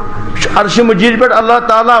کامیاب؟ عرشِ مجیٖد پٮ۪ٹھ اللہ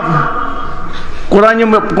تعالیٰ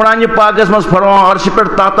قرآن پاکس مز فرمان عرش پر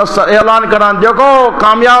تحت اعلان کران دیکھو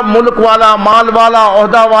کامیاب ملک والا، مال والا،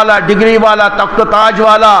 عہدہ والا، ڈگری والا، تخت و تاج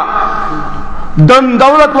والا، دن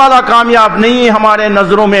دولت والا کامیاب نہیں ہمارے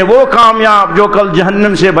نظروں میں وہ کامیاب جو کل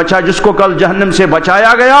جہنم سے بچا، جس کو کل جہنم سے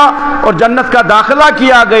بچایا گیا اور جنت کا داخلہ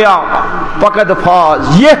کیا گیا، فقد فاز،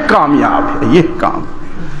 یہ کامیاب ہے، یہ کام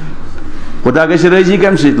خدا گژھِ رضی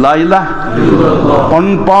کم سۭتۍ لا الہ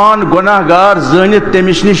پن پان گناہ گار زٲنِتھ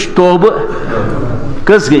تٔمِس نِش توبہٕ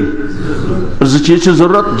کٔژ گٔے زٕ چیٖز چھِ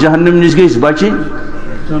ضروٗرت، جہنم نِش گٔژھۍ بچِنۍ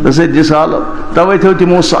سۭتۍ دِسالو توے تھٲو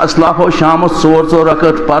تِمو سُہ اسلافو شامس ژور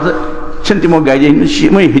رکعت پتہٕ چھِنہٕ تِمو گرِ أنمٕژ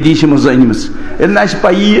یِمے حدیث منٛز أنمٕژ ییٚلہِ نہٕ اَسہِ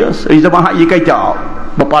پیی ٲس أسۍ چھِ دپان ہا یہِ کتہِ آو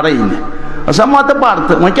بہٕ پرے نہٕ اَسا ما تہٕ پر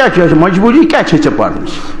تہٕ وۄنۍ کیٛاہ چھِ اَسہِ مجبوٗری کیٛاہ چھِ ژےٚ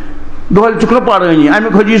پرنٕچ دۄہلہِ چھُکھ نہٕ پرٲنی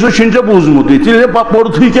امیُک حدیث چھُنہٕ ژےٚ بوٗزمُتٕے ژےٚ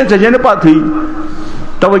پوٚرتھٕے کینٛہہ ژےٚ چھے نہٕ پتہٕے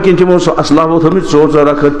توے کِنۍ تِمو سُہ اسلافو تھٲومٕتۍ ژور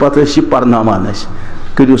رکعت پتہٕ ٲسۍ یہِ پرناوان اَسہِ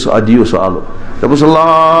کٔرِو سُہ دِیِو سُہ آلو دپُس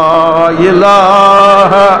لا الہ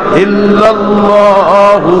الا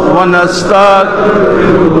اللہ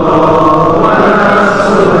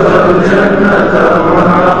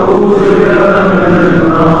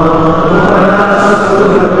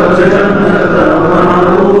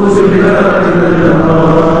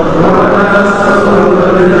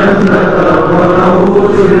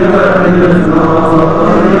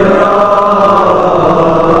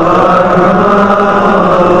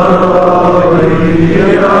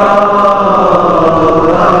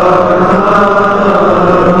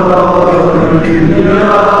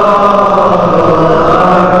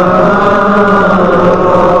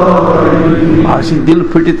دل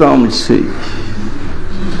پھٹت آمت سی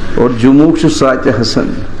اور جموک سات حسن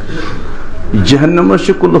جہنمس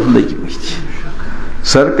قلف لگمت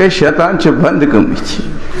سرکے شیطان بند گمت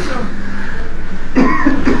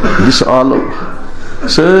جس آلو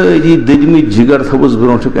ساری ددمت جگر تھوس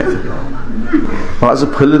برونٹ کن آز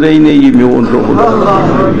پھلرے نے یہ میون روح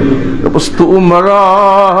دپس تو مرا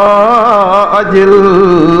دل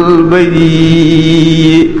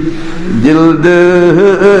بری دل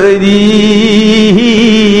دری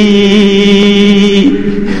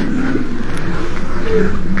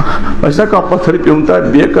ایسا کا پتھر پیمتا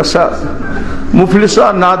بے کسا مفلسا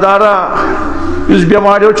نادارا اس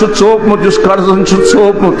بیماریو چھو ژوپمت اس قرضن چھو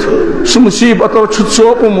ژوپمت اس مصیبتو چھو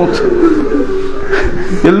ژوپمت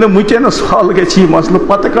یل نہ ونکینس حل گژھی مسئلہ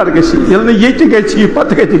پتہ کر گژھی یل نہ یہ گژھی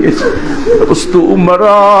پتہ کتہ گژھی اس تو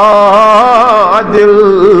مرا دل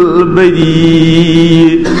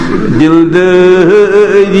بری دل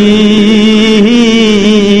دری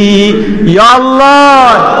یا اللہ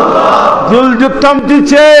دل دتم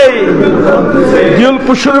تچے دل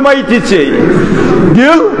پشرمائی تچے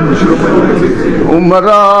دل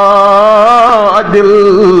عمرا دل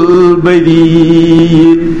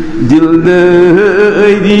بری دل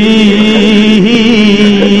دری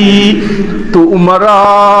تو عمرا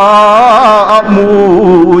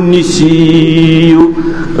مونسی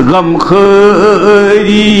غم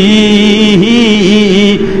خری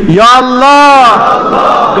یا اللہ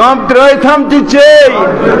غم ترائیت ہم تیچے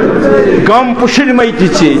غم پشر مئی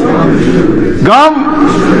تیچے غم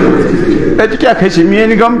ایت کیا کھیچے مین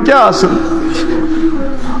غم کیا اصل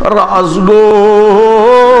راز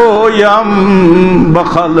گویم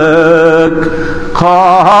بخلق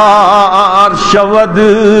خار شود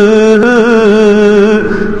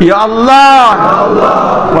یا اللہ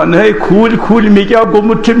ونہی کھول کھول میں کیا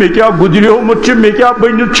گمت چھے میں کیا گدریو مت چھے میں کیا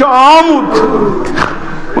بینت چھے آمد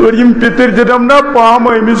مگر یم پتر دنم نا پام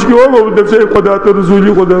امس کیو گو دب سے خدا تو رسول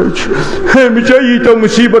خدا ہمیشہ یہ تو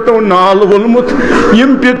مصیبتوں نال ولمت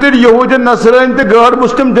یم پتر یہود نصران تے غیر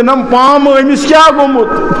مسلم دنم پام امس کیا گومت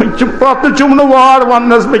پتہ چھم نہ وار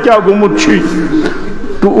ونس میں کیا گومت چھ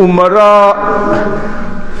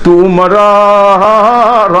تو مرا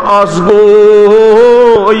راز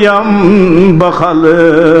گویم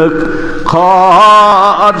بخلق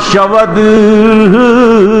خار شود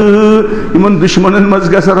یمن دشمنن مز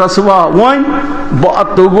گژھِ رسوا وۄنۍ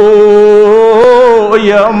بات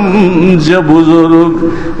گویم ز بزرگ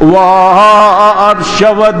وار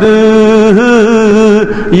شود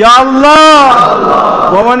یا اللہ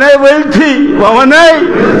وونے ولتھی وونے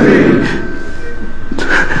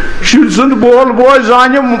شر سند بول بوے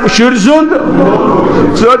زانہ شر سند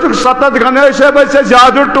ثک ستت گنے سے بس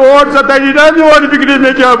زیادہ ٹوٹ ستانی نا میون فکری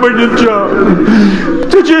میں کیا بنت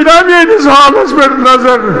ٹھیک نا میس حالس پہ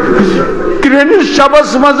نظر کرہنس شبس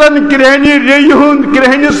مزن کرہنی ری ہند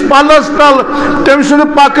کرہنس پلس تل تم سند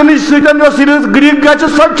پکن سن گرک گھر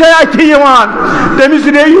سب اتھی تمس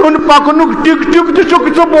ری ہند پکن ٹک ٹک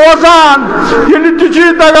تک بوزان یل تھی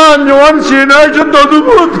تگان میون سینہ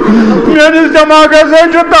دودمت میس دماغس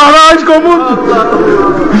تہراج گومت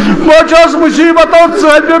بچس مصیبتوں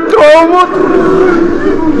ثابت ترومت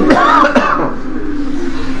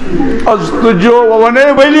استجو ونے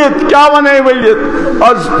ولیت کیا ونے ولیت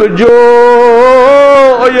استجو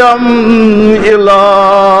یم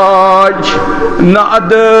علاج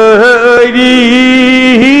نادری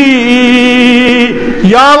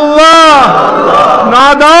یا اللہ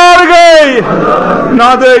نادار گئی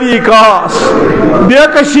نادری کاس بے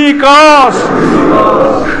کشی کاس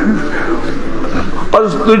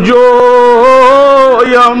استجو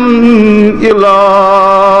یم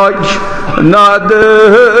علاج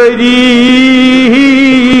نادری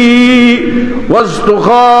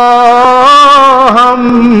واستخاہم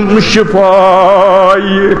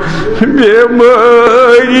شفائی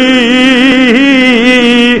بیماری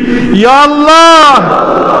یا اللہ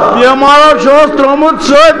بیمارا شوز ترمت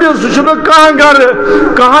سویت سوچنا کہاں گھر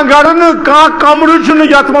کہاں کمر چھنے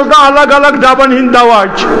یت مزدہ الگ الگ ڈبن ہند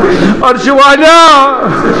دواج عرش والا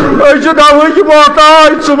ایچے دوائی کی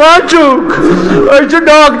محتاج سما چک ایچے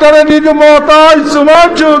ڈاکٹر نیت محتاج سما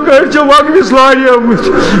چک ایچے وقت اسلائی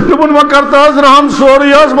دبن ما کرتا ہے رحم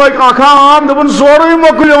سوری ہے بھائی آخا عام دبن سوری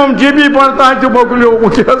مکلیوم جی بھی پڑھتا ہے تو مکلیوم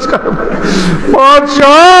کیس کر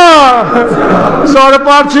بادشاہ سارے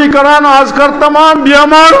پارچی کران آز کر تمام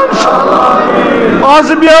بیمارن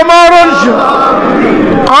آز بیمارن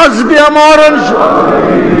آز بیمارن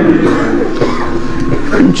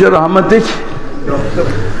انچہ رحمتک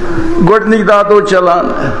گوٹنک دادو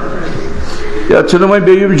چلان یا چھنو میں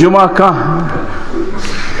بیوم جمعہ کھا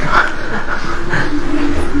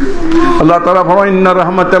اللہ تعالیٰ فرمائے ان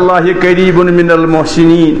رحمت اللہ قریب من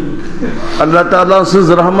المحسنین اللہ تعالیٰ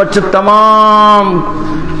سز رحمت چھ تمام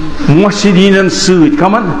محسنین سوت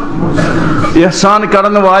کمن احسان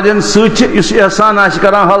کرن والن سوت اس احسان آش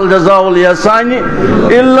کران حل جزاء الاحسان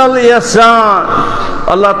الا الاحسان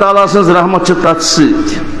اللہ تعالیٰ سز رحمت چھ تت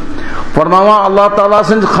سوت فرماوا اللہ تعالیٰ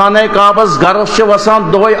سند خانہ کعبس گرس چھ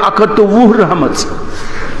وسان دوئی 120 رحمت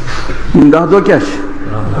دہ دو کیا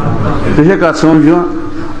تو یہ کہا سمجھو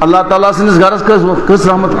اللہ تعالیٰ سندس گھرس کس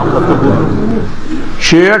رحمت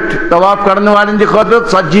 60 طواف کرنے والن دی خاطر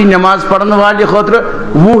 70 نماز پڑھنے والے خاطر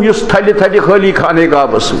وہ اس تھلی تھلی خالی کھانے کا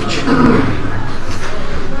بسوچ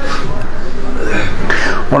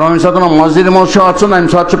اور ہم ساتھ مسجد موشا اچھن ہم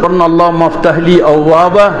ساتھ پڑھنا اللہ مفتح لی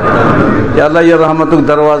اوابا یا اللہ یہ رحمتک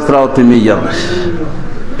درواز تراؤ تمی یرس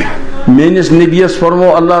مینس نبیس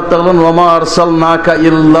فرمو اللہ تعالیٰ وما ارسلناک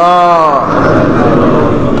الا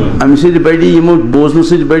ام سید بڑی یمو بوزن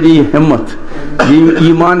سید بڑی ہمت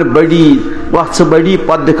ایمان بڑی وقت سے بڑی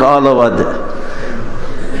پدک آلہ ود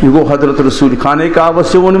یہ گو حضرت رسول خانہ کعبہ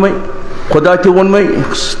سے ون میں خدا کی ون میں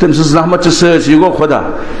تم سے رحمت سے یہ گو خدا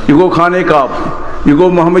یہ گو خانہ کعبہ یہ گو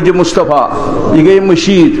محمد مصطفیٰ یہ گئی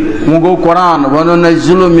مشید وہ گو قرآن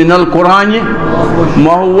وَنُنَزِّلُ مِنَ الْقُرْآنِ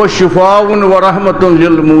مَا هُوَ شِفَاءٌ وَرَحْمَةٌ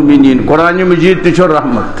لِلْمُؤْمِنِينَ قرآن مجید تچھو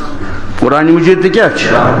رحمت قرآن مجید کیا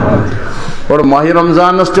چھو اور ماہ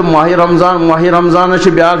رمضان اس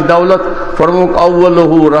بیاک دولت فرموک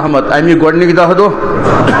اولہو رحمت امی گوڑنک دہ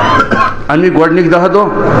دو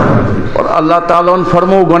اور اللہ تعالیٰ ان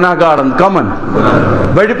فرمو گناہ گارن کمن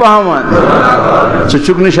بڑی پہمان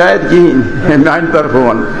چکن شاید کی میان طرف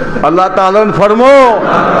ون اللہ تعالیٰ ان فرمو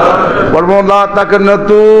لا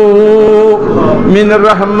تقنطو من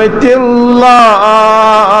رحمت اللہ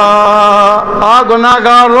آ گناہ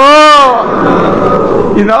گارو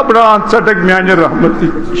ان ابران چٹک میان رحمت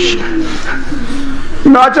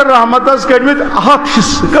ناچر رحمت اس کڑمت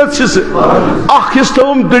اخ حصہ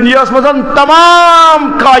دنیا مزن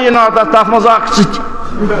تمام کائنات تر مز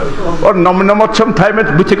اور نمنمت چھم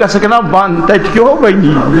تھائمت بت گھس نا بند تت کیوں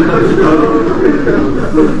بنی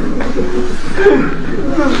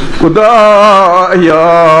خدا یا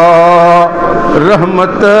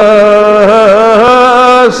رحمت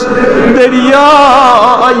دریا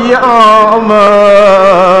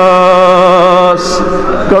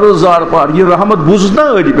کرو زار پار یہ رحمت بوزت نا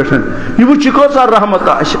اری پہ یہ وچ کۭژاہ رحمت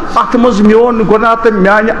آسہِ اتھ منٛز میون گۄناہ تہٕ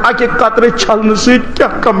میانہِ اکہِ قطرٕ چھلنہٕ سۭتۍ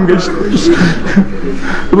کیاہ کم گژھِ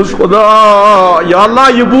خدا یا اللہ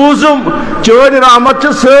یہ بوزم چٲنۍ رحمت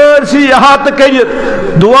چھِ سٲرسٕے احاطہٕ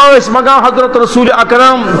کٔرِتھ دعا ٲسۍ منگان حضرت رسول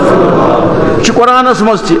اکرم چھُ قرآنس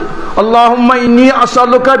منٛز تہِ اللہم انی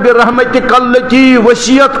اسألک برحمتک التی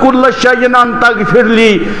وسیعت کل شیء ان تغفر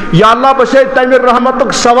لی یا اللہ بچے تمہ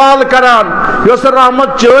رحمتک سوال کران یس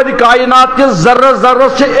رحمت چٲنۍ کائنات کس ذرہ ذرہ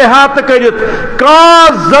سے احاطہ کرت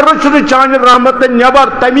کانٛہہ ذرہ چھُنہٕ چانہِ رحمت نٮ۪بر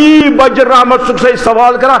تمی بجہِ رحمت سے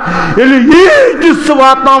سوال کران ییٚلہِ ییٖتِس ژٕ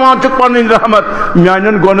واتناوان چھُکھ پنٕنۍ رحمت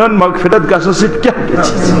میانٮ۪ن گۄنہن مغفرت گژھنہٕ سۭتۍ کیاہ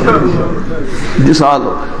گژھِ مثال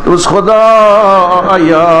اس خدا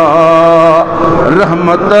یا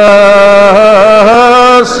رحمت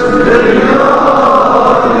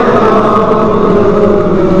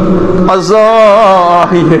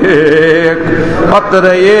مزاحیک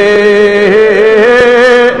قطرے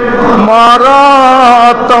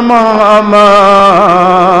مارا تمام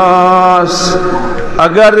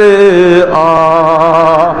اگر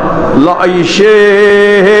لائشے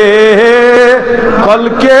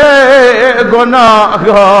خلق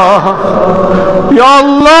گناہگار یا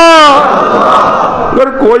اللہ اگر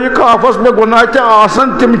کوئی کافس میں گناہ کے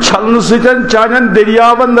آسن تم چھلن سچن چانن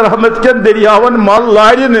دریاون رحمت کن دریاون مال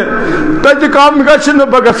لارن تج کام گشن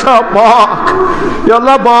بگسا پاک یا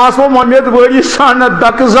اللہ باس و ممید وری سانت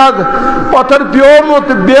دکزد پتر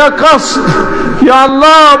پیومت بیکس یا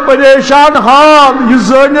اللہ پریشان حال یہ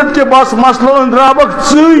زینت کے باس مسئلہ اندرابک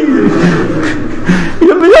چی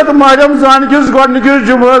یہ ماہ رمضان کس گۄڈنِکِس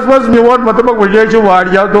جمعہس منٛز میون مطلب وجہ چھُ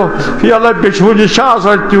واریاہ دۄہ یا اللہ بیٚچھوٕنہِ چھِ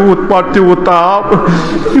آسان تیوٗت پتہٕ تیوٗت تاپھ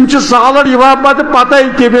یِم چھِ سالر یِوان پتہٕ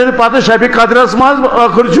تمہِ پتہٕ شبِ قدرس منٛز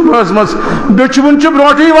ٲخر جمعہس منٛز بیٚچھوُن چھُ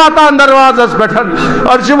برونٛٹھٕے واتان دروازس پٮ۪ٹھ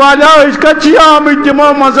أسۍ چھِ واریاہ أسۍ کتہِ چھِ آمٕتۍ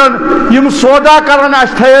تِمو منٛز یِم سودا کران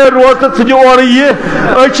اَسہِ تھٲیے روز تہٕ ژٕ دِ اورٕ یہِ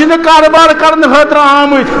أسۍ چھِنہٕ کارٕبار کرنہٕ خٲطرٕ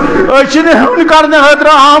آمٕتۍ أسۍ چھِنہٕ ہیوٚن کرنہٕ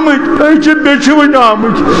خٲطرٕ آمٕتۍ أسۍ چھِ بیٚچھوٕنۍ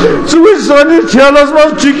آمٕتۍ ژٕ وٕچھ سٲنِس ٹھیلس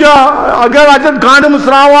منٛز چھُ کیٛاہ اگر اتٮ۪ن گنڈ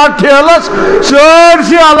مٕژراوان ٹھیلس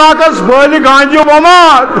سٲرسٕے علاقس بٲلہِ گانجہِ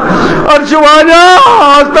وۄمان أسۍ چھِ واریاہ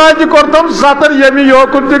آز تام تہِ کوٚرتم ستر ییٚمہِ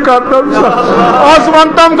یوکُن تہِ کرتم آز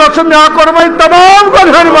ونتم گژھُن مےٚ کوٚر وۄنۍ تمام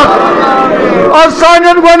گۄنہن منٛز آز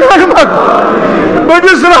سانٮ۪ن گۄنہن منٛز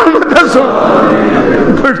بٔڑِس رحمتس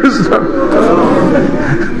بٔڑِس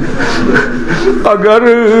اگر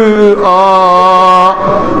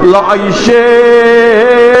لائشے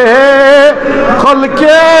خلق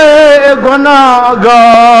گناہگار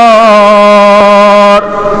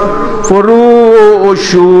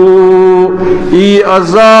فروشو ای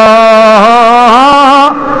ازا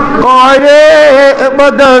قائے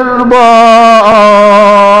بدربار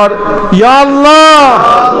یا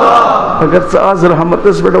اللہ اگر آز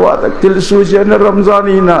رحمتس پہ واتک تیل سوچے نا رمضان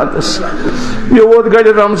ہی ناتس یہ ووت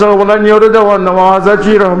گڑی رمضان والا نیور دوا نمازا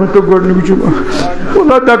چی رحمت گڑنی جمعہ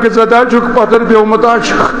والا دک زدہ چک پتر بیومتا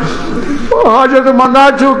چک حاجت مندہ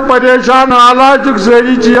چک پریشان حالا چک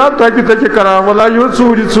سری چیا تاکی تاکی کرا والا یہ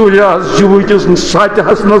سوری سوری آز جوئی کس ساتھ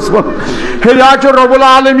حسنس من ہریا چو رب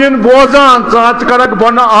العالمین بوزان ساتھ کرک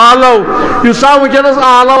بنا آلو یسا وکنس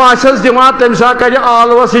آلو آسس دیوان تمسا کری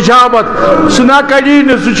آلو سجابت سنا کری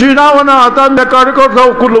نسوچینا ونا تا میں کر کو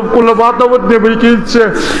کلبات وت نبی کی سے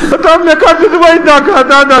تا میں کر دوائی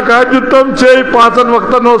دکا تم چے پانچن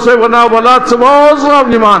وقت نو سے ونا ولا سواز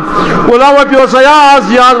نمان ولا و پیوسیا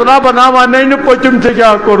آز یاد ولا بنا ونین پچم تے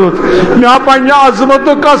کیا کروت میں پنیا عظمت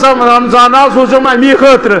قسم رمضان سوچم امی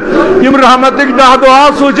خاطر یم رحمت دہ دعا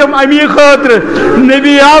سوچم امی خاطر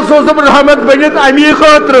نبی سوچم رحمت بنت امی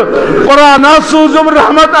خاطر قرآن سوچم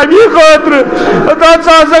رحمت امی خاطر تا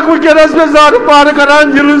سازک وکنس میں زار پار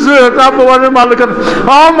کران دل سے تا ون ملکن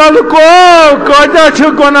ہاں ملکو کتیا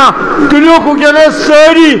چھ گناہ کریوک وکنس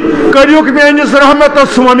ساری کریوک میانس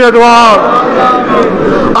رحمتس امیدوار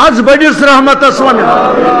آج بڑس رحمتس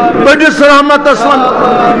بڑس رحمتس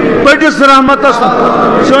بڑس رحمتس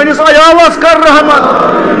سانس عیالس کر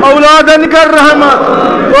رحمت اولادن کر رحمت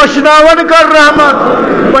روشناون کر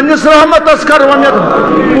رحمت پنس رحمتس کر امید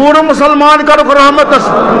پورا مسلمان کر رحمتس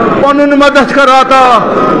پنن مدد کر عطا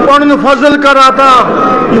پنن فضل کر عطا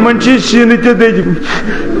یمن چیز سینہ تہ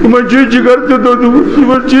ددمت یمن چیز جگر تہ دودمت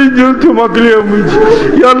یمن چیز دل تہ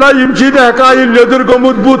مکلیمت یا اللہ یم چیز ہکا یہ لیدر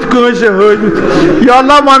گومت بوت کٲنسہِ ہٲوِتھ یا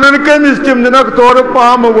اللہ ونن کٔمِس تِم دِنکھ تورٕ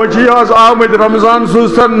پامہٕ وۄنۍ آز آمٕتۍ رمضان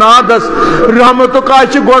سوٗزتن نادس رحمتُک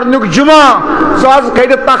آز چھِ گۄڈنیُک جمعہ ژٕ آز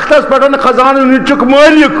کھٔرِتھ تختس پٮ۪ٹھ خزانہٕ نِچُک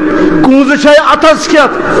مٲلِک کونٛزٕ چھے اتھس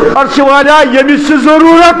کھٮ۪تھ اتھ چھِ واریاہ ییٚمِس چھِ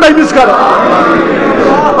ضروٗرت تٔمِس کر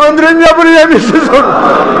أنٛدرٕ نٮ۪برٕ ییٚمِس چھِ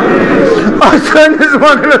ضروٗرت اتھ سٲنِس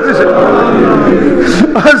منٛگلس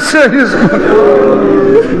اتھ سٲنِس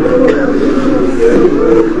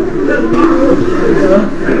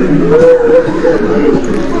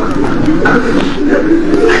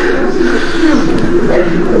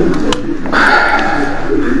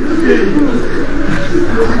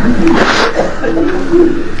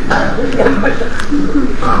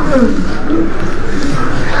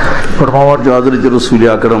فرماوار جو حضرت رسول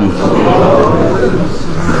اکرم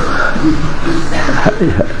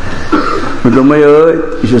دمے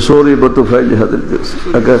یہ سوری بتو فیل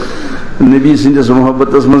حضرت اگر نبی سندس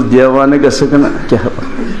محبتس مز دیوانے گسکنا کیا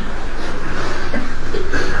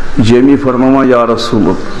جیمی فرماوا یا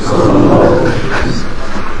رسول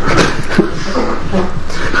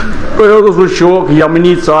اللہ شوق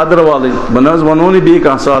یمنی ژادر والے بناز ونونی بی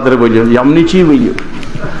کان ژادر ولو یمنی چی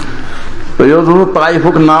ولو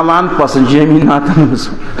طائفک نالان پسند جیمی ناتن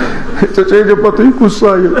چچے پتہ کس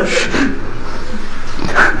سایل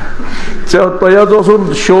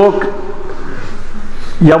تہ شوق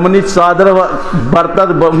یمن ژادر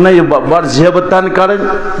برتت بڑ زیبت تن کر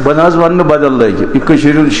بہ ون بدل لگو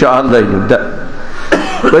یہ شہر لگو تہ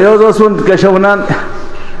کیا ونان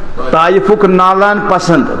طائفک نالان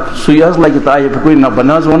پسند سی لگہ طائفک نہ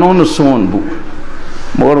بہ ونو نا سون بو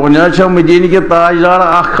مگر ون مدینہ کے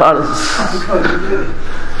تاجدار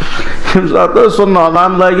یم سات سو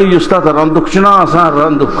نالان لگہ اس تک رندک آسان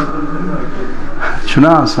رندک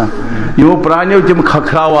یمو پرانیو تم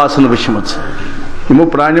کھراو آسان وچمت یمو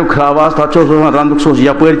پرانیو کھراواس تک رندک سوس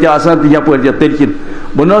یپر تہ آسان تو یپر تہ ترکن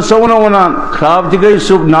بہ سو ونان کھراو تہ گئی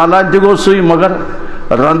سہ نالان تہ گو سی مگر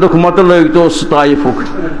رندک مت لگ تو سہ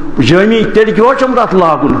طائفک جامی تیل کیوں چم تک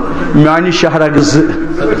لاگن میانہ شہرک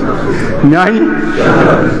میانہ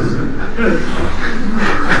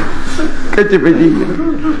کتہ بجی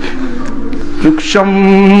چکشم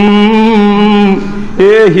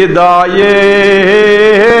اے ہدایت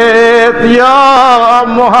یا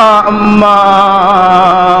محمد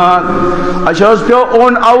اچھا پیو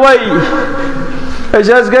اون اوئی اس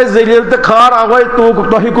گئی ذلیل تو کھار اوئی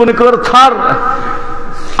تہ کن کر تھر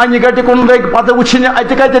انہ گٹہ کن لگ پتہ وچھن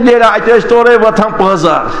اتہ کتہ نیرا اتہ تورے وتھان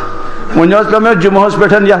پازار ون پہ مے جمعہس پہ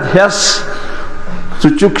یت ہس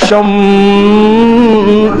چکشم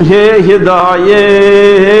ہے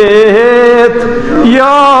ہدایت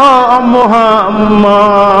یا محمد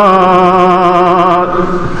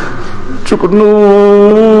چک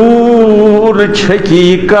نور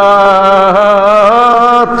حقیقت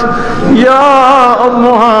یا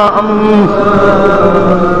محمد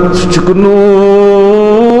چک نور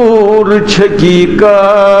حقیقت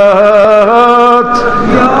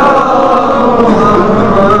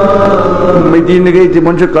مدینہ گئی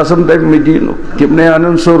تمن قسم تم مدینہ تم نے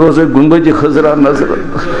انن سو روزے گنبد خضرا نظر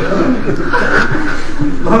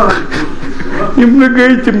یم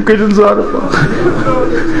گئی تم کجن زار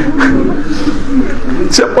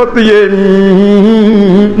چپت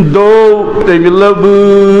یم دو تم لب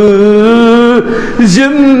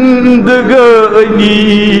زندگانی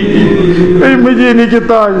اے مدینہ کے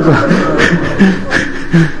تاج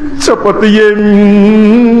چپت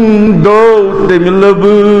یم دو تم لب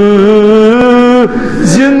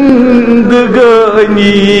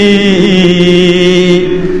زندگانی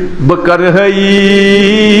بکر ہے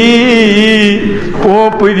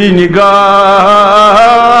پوپری نگات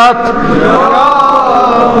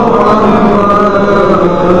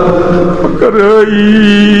بکر ہے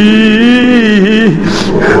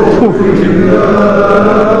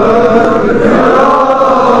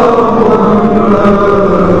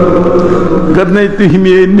کرنے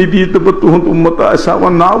تہمی نبی تو تہد امت آسا و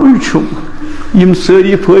ناوی چھم یم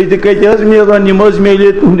ساری فائدہ کتہ میلان یم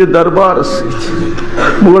میلے تہندِ دربار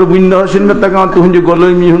ست مگر ون نہ تگان تہندِ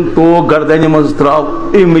غلامی ہند تو گردنہ مز تراو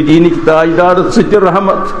اے مدینہ تاجدار ثہ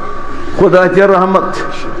رحمت خدا تہ رحمت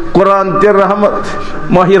قرآن تہ رحمت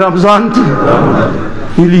ماہ رمضان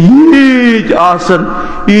تہ ییت آسن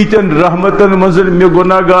ایتن رحمتن منزل مے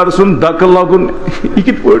گناہگار سن دک لگن یہ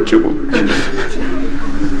کت پٲٹھۍ چھُ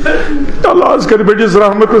اللہ کر بڑس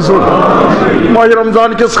رحمت ماہ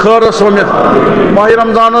رمضان کس خیرس ہومت ماہ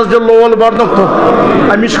رمضان دل لول برنک تو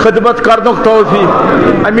امچ خدمت کرنک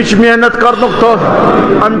توفیق امچ محنت کرنک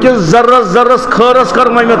توفیق ام کس ذرس ذرس خیرس کر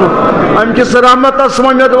ممت ام کس رحمتس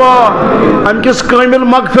ممت وار ام کس کامل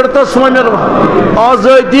مغفرتس ممت وار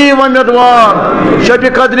آزادی ممت وار شب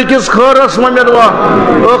قدر کس خیرس ممت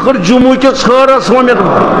وار آخر جمعہ کس خیرس ممت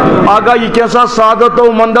وار آگاہ یہ کیسا سعادت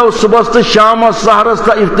و مندو صبح تو شام سحرس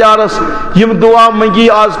تا افتیارس یم دعا منگی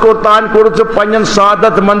آز کو تان کور پن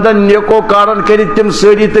سعادت مندن نیکو کارن کر تم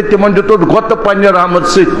ساری تو تمن دت گت پنہ رحمت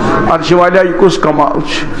ست عرش والا یہ کس کمال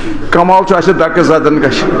کمال اس دک زدن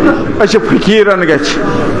گھ اس فقیرن گھ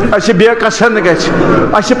اس بے کسن گھ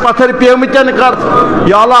اس پتھر پیمتن کر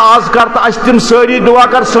یا اللہ آز کر تو اس تم ساری دعا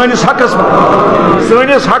کر سانس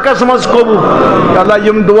حقس مز قبول یا اللہ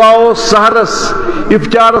یم دعا سحرس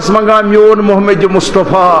افطارس منگا میون محمد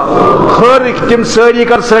مصطفیٰ خارق تم ساری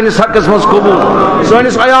کر سانس حقس مز قبول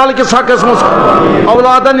سانس عیال کس حقس مز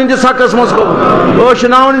اولادن ہندس حقس مز قبول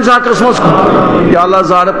اشناون ہندس حقس مز قبول یا اللہ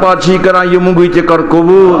زار پارچی کران یہ منگوی تہ کر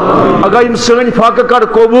قبول اگر یم سن فاق کر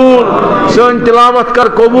قبول سن تلاوت کر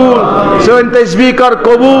قبول سن تسبیح کر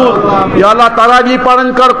قبول یا اللہ تراویح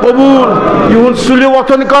پڑھن کر قبول یہن سلی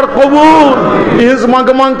وتھن کر قبول یہز منگ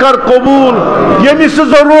منگ کر قبول یمس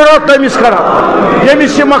ضرورت تمس کر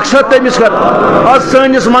یمس مقصد تمس کر از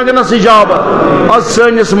سنس منگنس اجابت از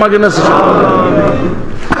سنس منگنس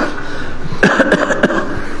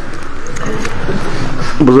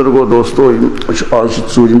بزرگو دوستو آج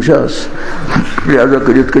ژوٗرِم لہذا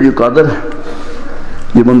کٔرِتھ کٔرِو قدر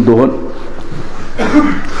یمن دہن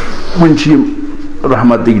ون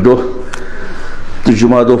رحمتک دہ تو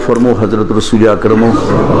جمعہ دہ فرمو حضرت رسول اکرمو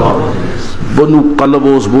بنو قلب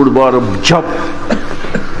اس بوڑ بار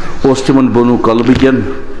جب اس تمن بنو قلب کن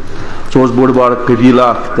سو بوڑ بار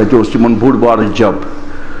قبیلہ تتہ تمن بوڑ بار جب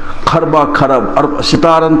خربا خرب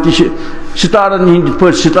ستارن تہ ستارن ہند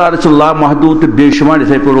پہ ستارہ لا محدود تو بے شمار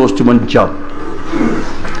اتھے پہ تمن جب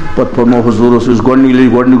پتہ فرمو حضور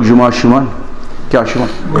گۄڈنیُک جمعہ شمان کیا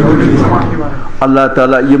شمان اللہ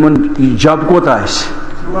تعالیٰ یمن جب کوت آسہِ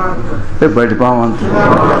بڑ پاون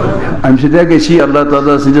ام سۭتۍ گژھِ اللہ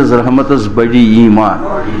تعالیٰ سٕنٛدِس رحمتس بڑی ایمان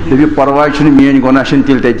دپہِ پرواے چھُنہٕ میٲنۍ گۄناہ چھِنہٕ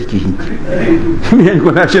تیٚلہِ تتہِ کِہیٖنۍ میٲنۍ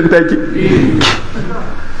گۄناہ چھِنہٕ تتہِ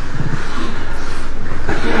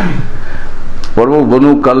فرمو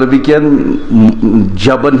بنو قلبہِ کٮ۪ن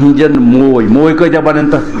جبن ہٕنٛدٮ۪ن موے کۭتیاہ بنن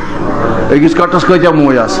تتھ أکِس کٹس کۭتیاہ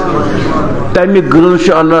موے آسہٕ تمہِ گرٛنٛز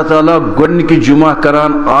چھُ اللہ تعالیٰ گۄڈنِکہِ جمعہ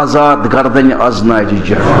کران آزاد گردنہِ ازناجہِ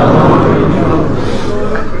جب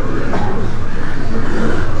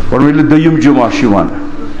اور ییٚلہِ دوٚیِم جمعہ چھُ یِوان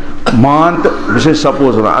مان تہٕ بہٕ چھُس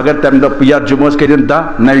سپوز ونان اگر تمہِ دۄہ یتھ جمعہس کٔرِنۍ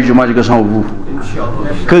 10 نوِ جمعہ چھِ گژھان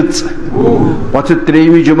 20 کٔژ پتہٕ چھُ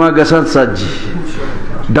ترٛیٚیِمہِ جمعہ گژھان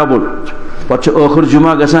 40 ڈبل پتہٕ چھُ ٲخر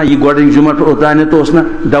جمعہ گژھان یہِ گۄڈٕنیُک جمعہ اوتانٮ۪تھ اوس نہ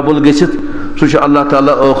ڈبل گٔژھِتھ سُہ چھُ اللہ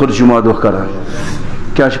تعالیٰ ٲخر جمعہ دۄہ کران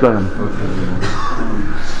کیا چھُ کران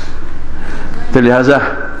تہٕ لہذا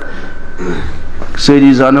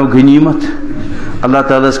سٲری زانو غنیٖمت اللہ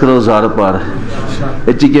تعالیٰ ہس کرو زارٕ پارٕ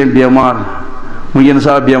ییٚتہِ چھِ کینٛہہ بٮ۪مار وٕنکٮ۪نس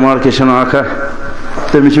آو بٮ۪مار کیٛاہ اکھ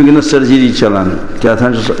تٔمِس چھِ وٕنکٮ۪نس سٔرجری چلان کیٛاہ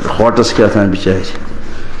تام چھُ ہوٹس کیٛاہ تام بِچارِ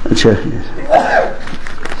اچھا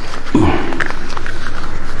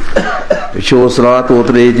أسۍ اوس رات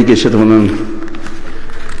اوترٕ ییٚتہِ کیٛاہ چھِ اتھ ونان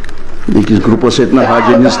أکِس گرُپس سۭتۍ نا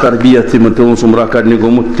حاجن ہٕنٛز تربیت تِمن تِمن اوس عمرہ کرنہِ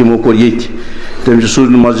گوٚمُت تِمو کوٚر ییٚتہِ تٔمۍ چھُ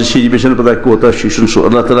سوٗزمُت مسجد شریٖف چھنہٕ پتہ کوتاہ چھُ سُہ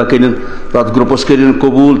اللہ تعالیٰ کٔرِنۍ تتھ گرُپس کٔرِنۍ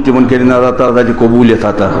قبوٗل تِمن کٔرِنۍ اللہ تعالیٰ تتہِ قبوٗلیت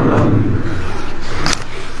عطا